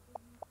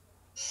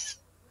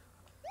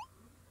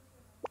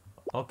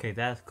 Okay,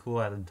 that's cool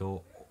how the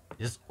door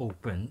just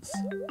opens.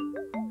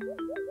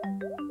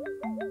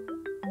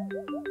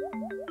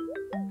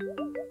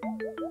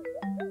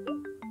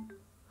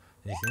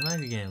 They seem like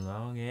they're getting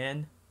along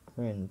and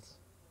friends.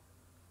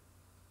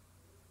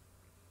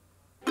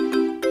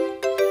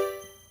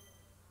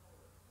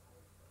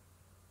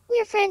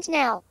 We're friends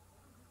now.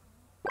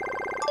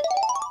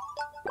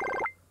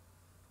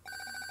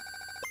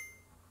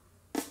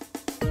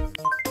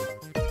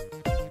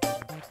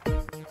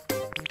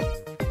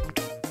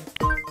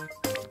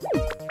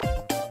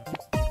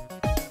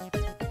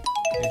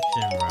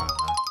 Fishing rod.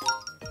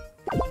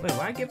 Wait,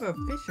 why give her a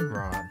fishing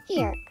rod?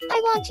 Here,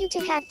 I want you to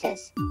have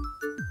this.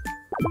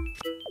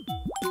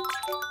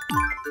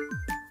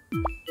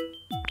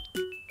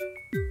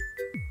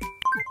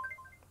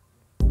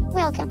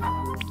 Welcome.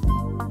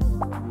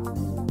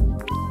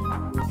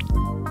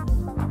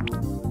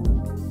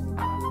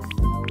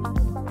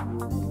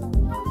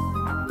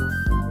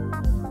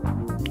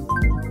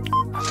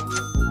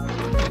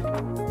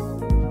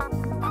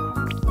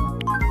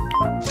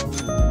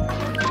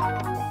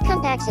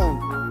 Come back soon.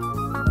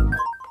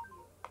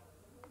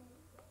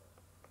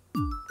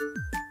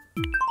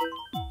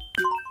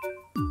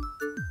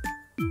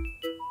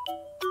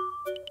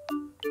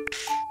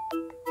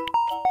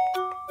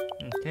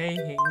 Okay,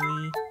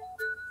 Haley.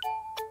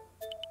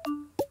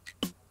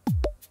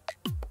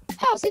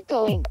 How's it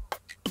going?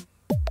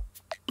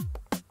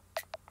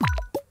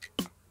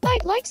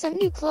 I'd like some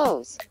new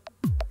clothes.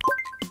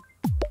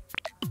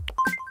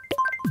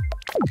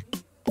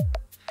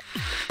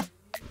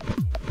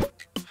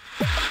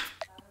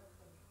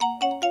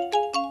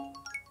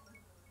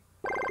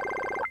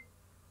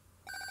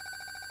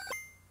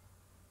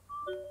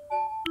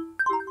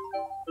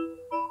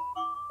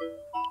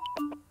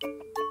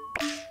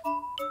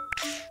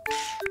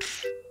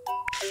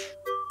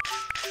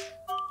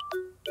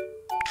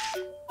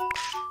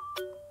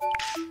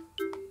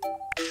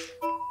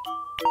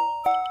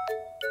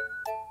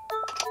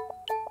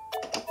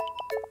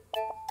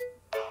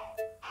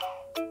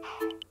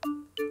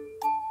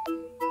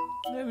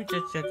 Let me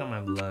just check on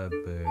my blood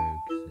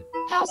bugs.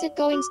 How's it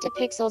going to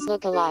Pixels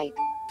look alike?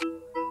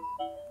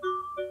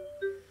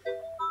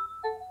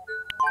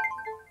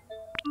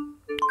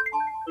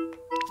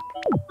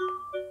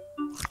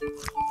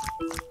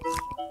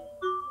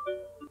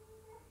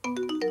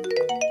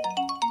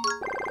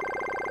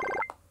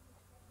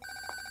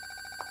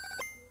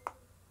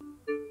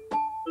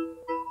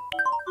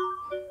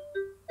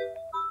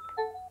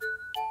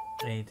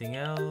 Anything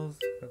else?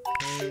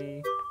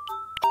 Okay.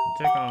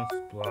 Check on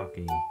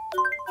Blocky.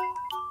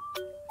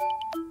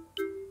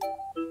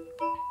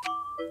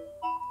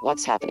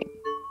 What's happening?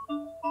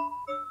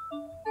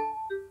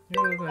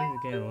 You look like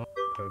you're getting along.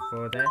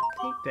 Before that,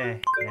 take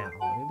that hat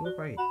off. You look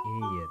like an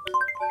idiot.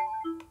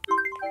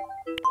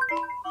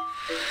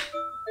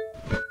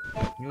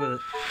 You're an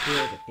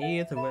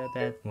idiot to wear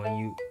that when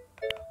you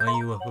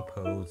were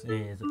proposed,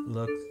 and it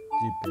looks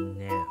stupid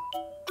now.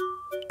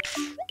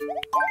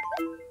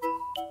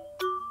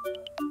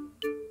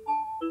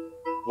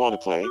 Wanna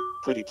play?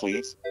 Pretty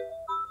please?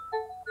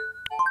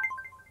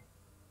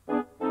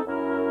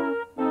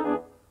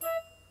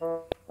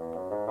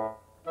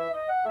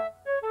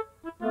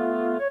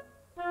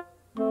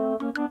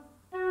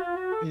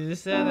 You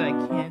just said I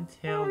can't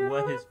tell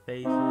what his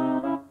face is.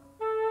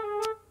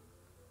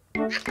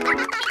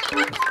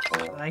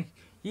 Like,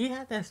 you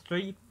have that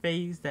straight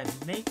face that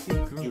makes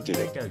you You did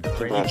make it. a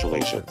great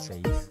Congratulations.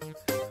 poker face.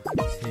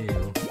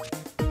 Too.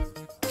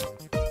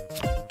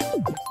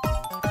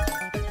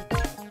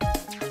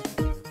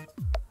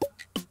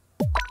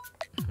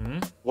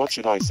 What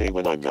should I say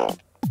when I'm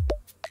mad?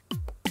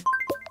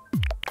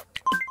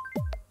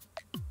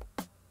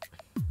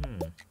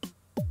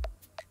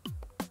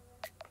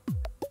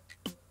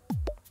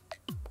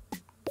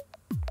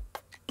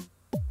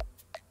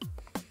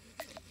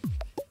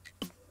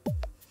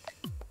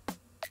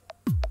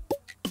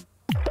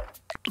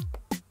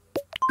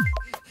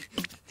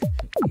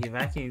 If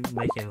I can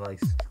make it like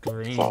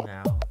scream Fuck.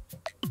 now.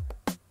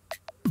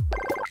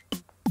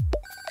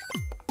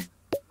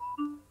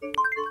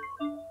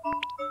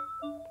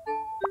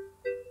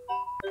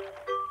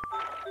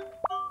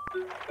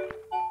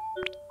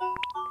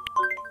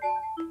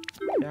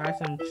 Try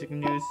some chicken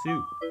noodle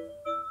soup.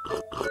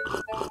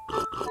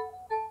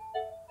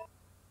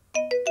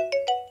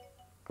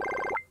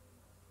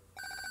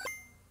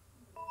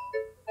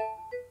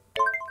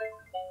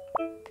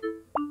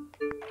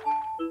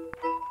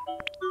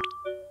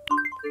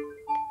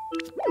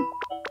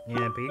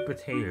 Yeah, baked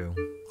potato.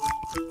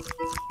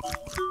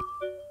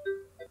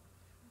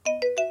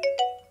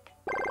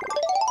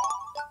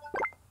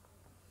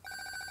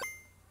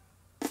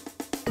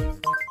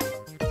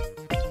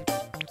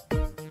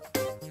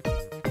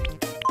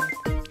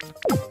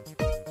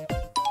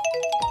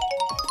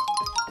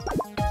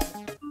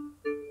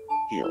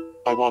 Here,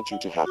 I want you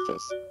to have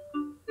this.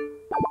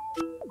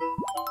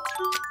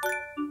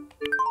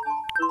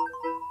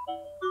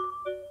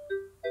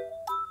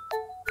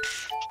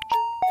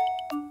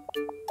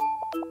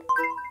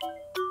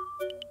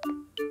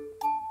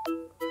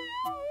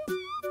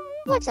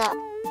 What's up?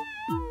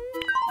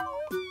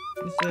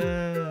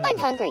 I'm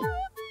hungry.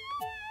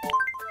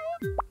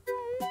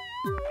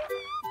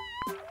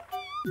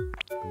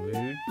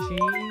 Blue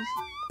cheese?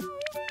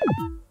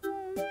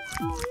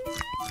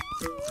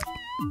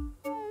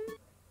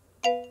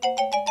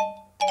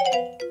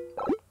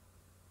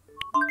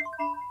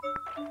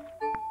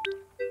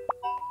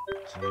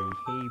 So you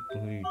hate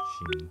blue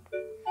cheese.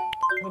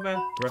 What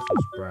about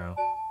Brussels sprout?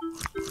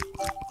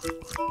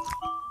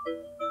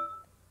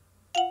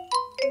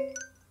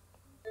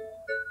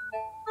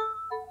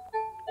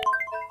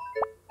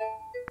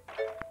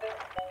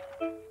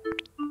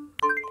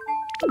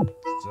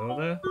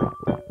 Soda?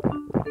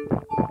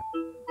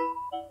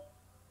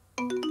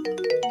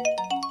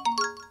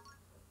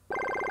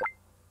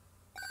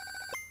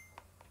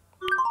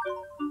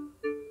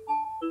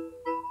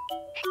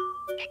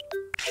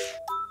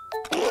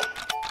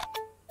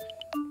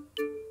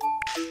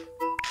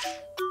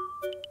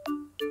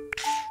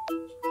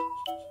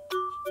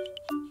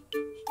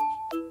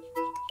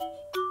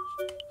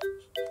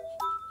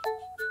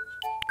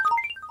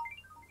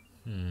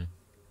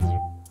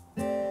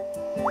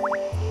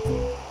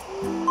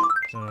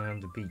 On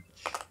the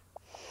beach.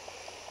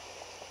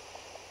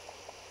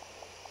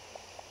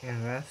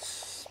 And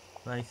that's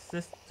my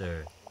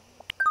sister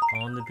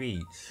on the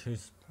beach,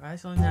 who's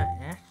surprisingly not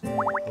actually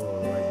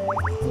full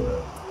like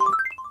usual.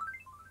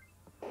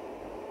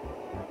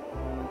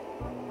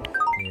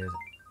 Here's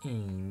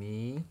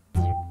Amy.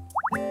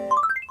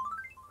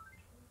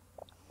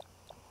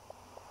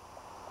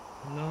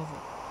 No,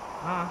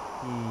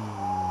 Aki.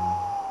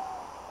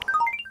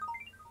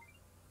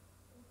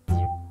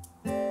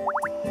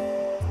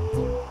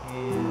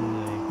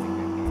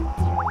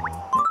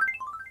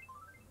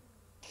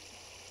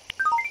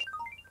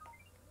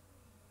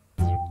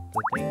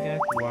 The thing that's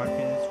watching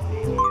this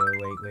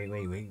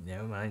video, wait,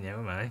 never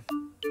mind.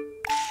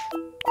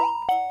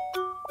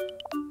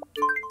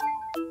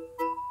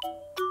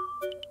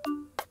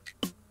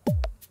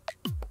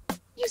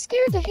 You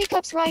scared the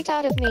hiccups right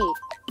out of me.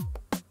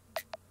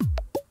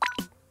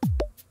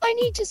 I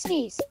need to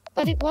sneeze,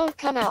 but it won't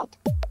come out.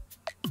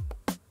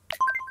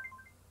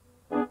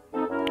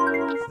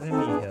 Let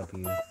me help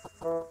you.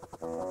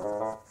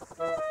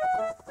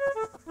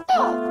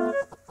 Oh!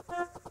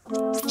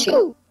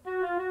 Chew!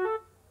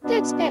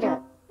 That's better.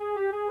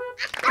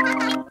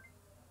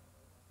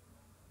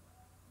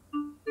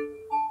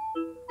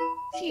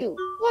 Phew,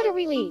 what a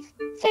relief.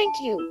 Thank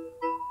you.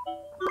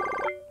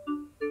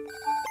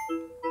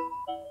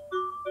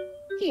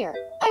 Here,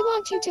 I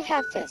want you to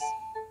have this.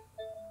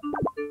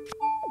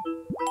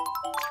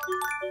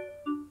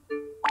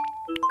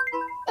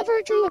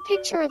 Aver drew a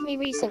picture of me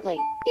recently.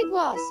 It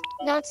was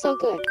not so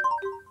good.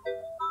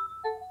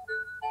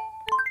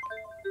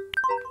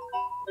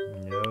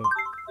 Nope.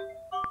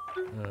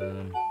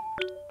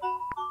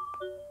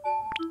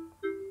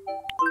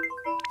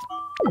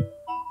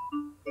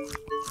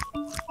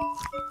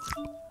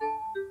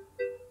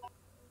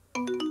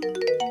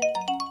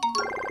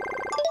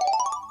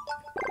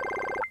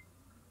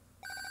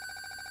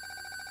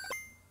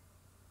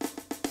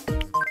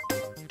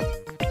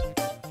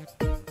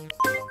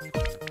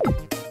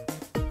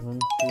 One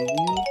for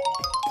you.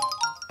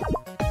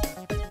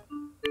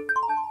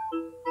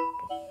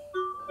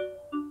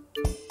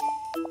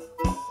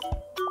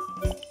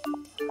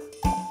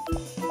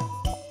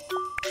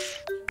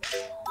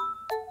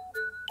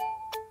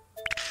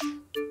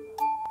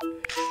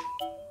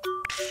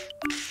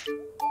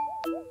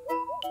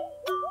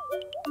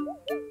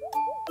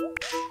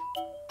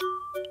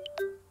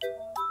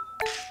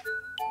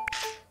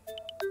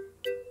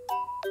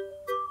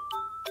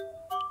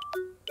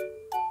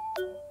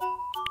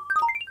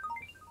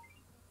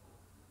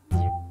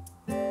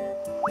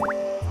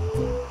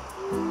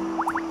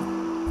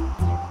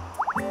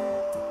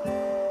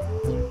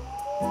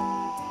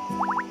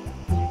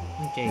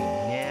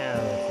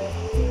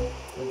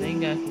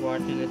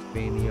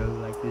 video,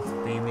 like this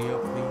video,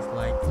 please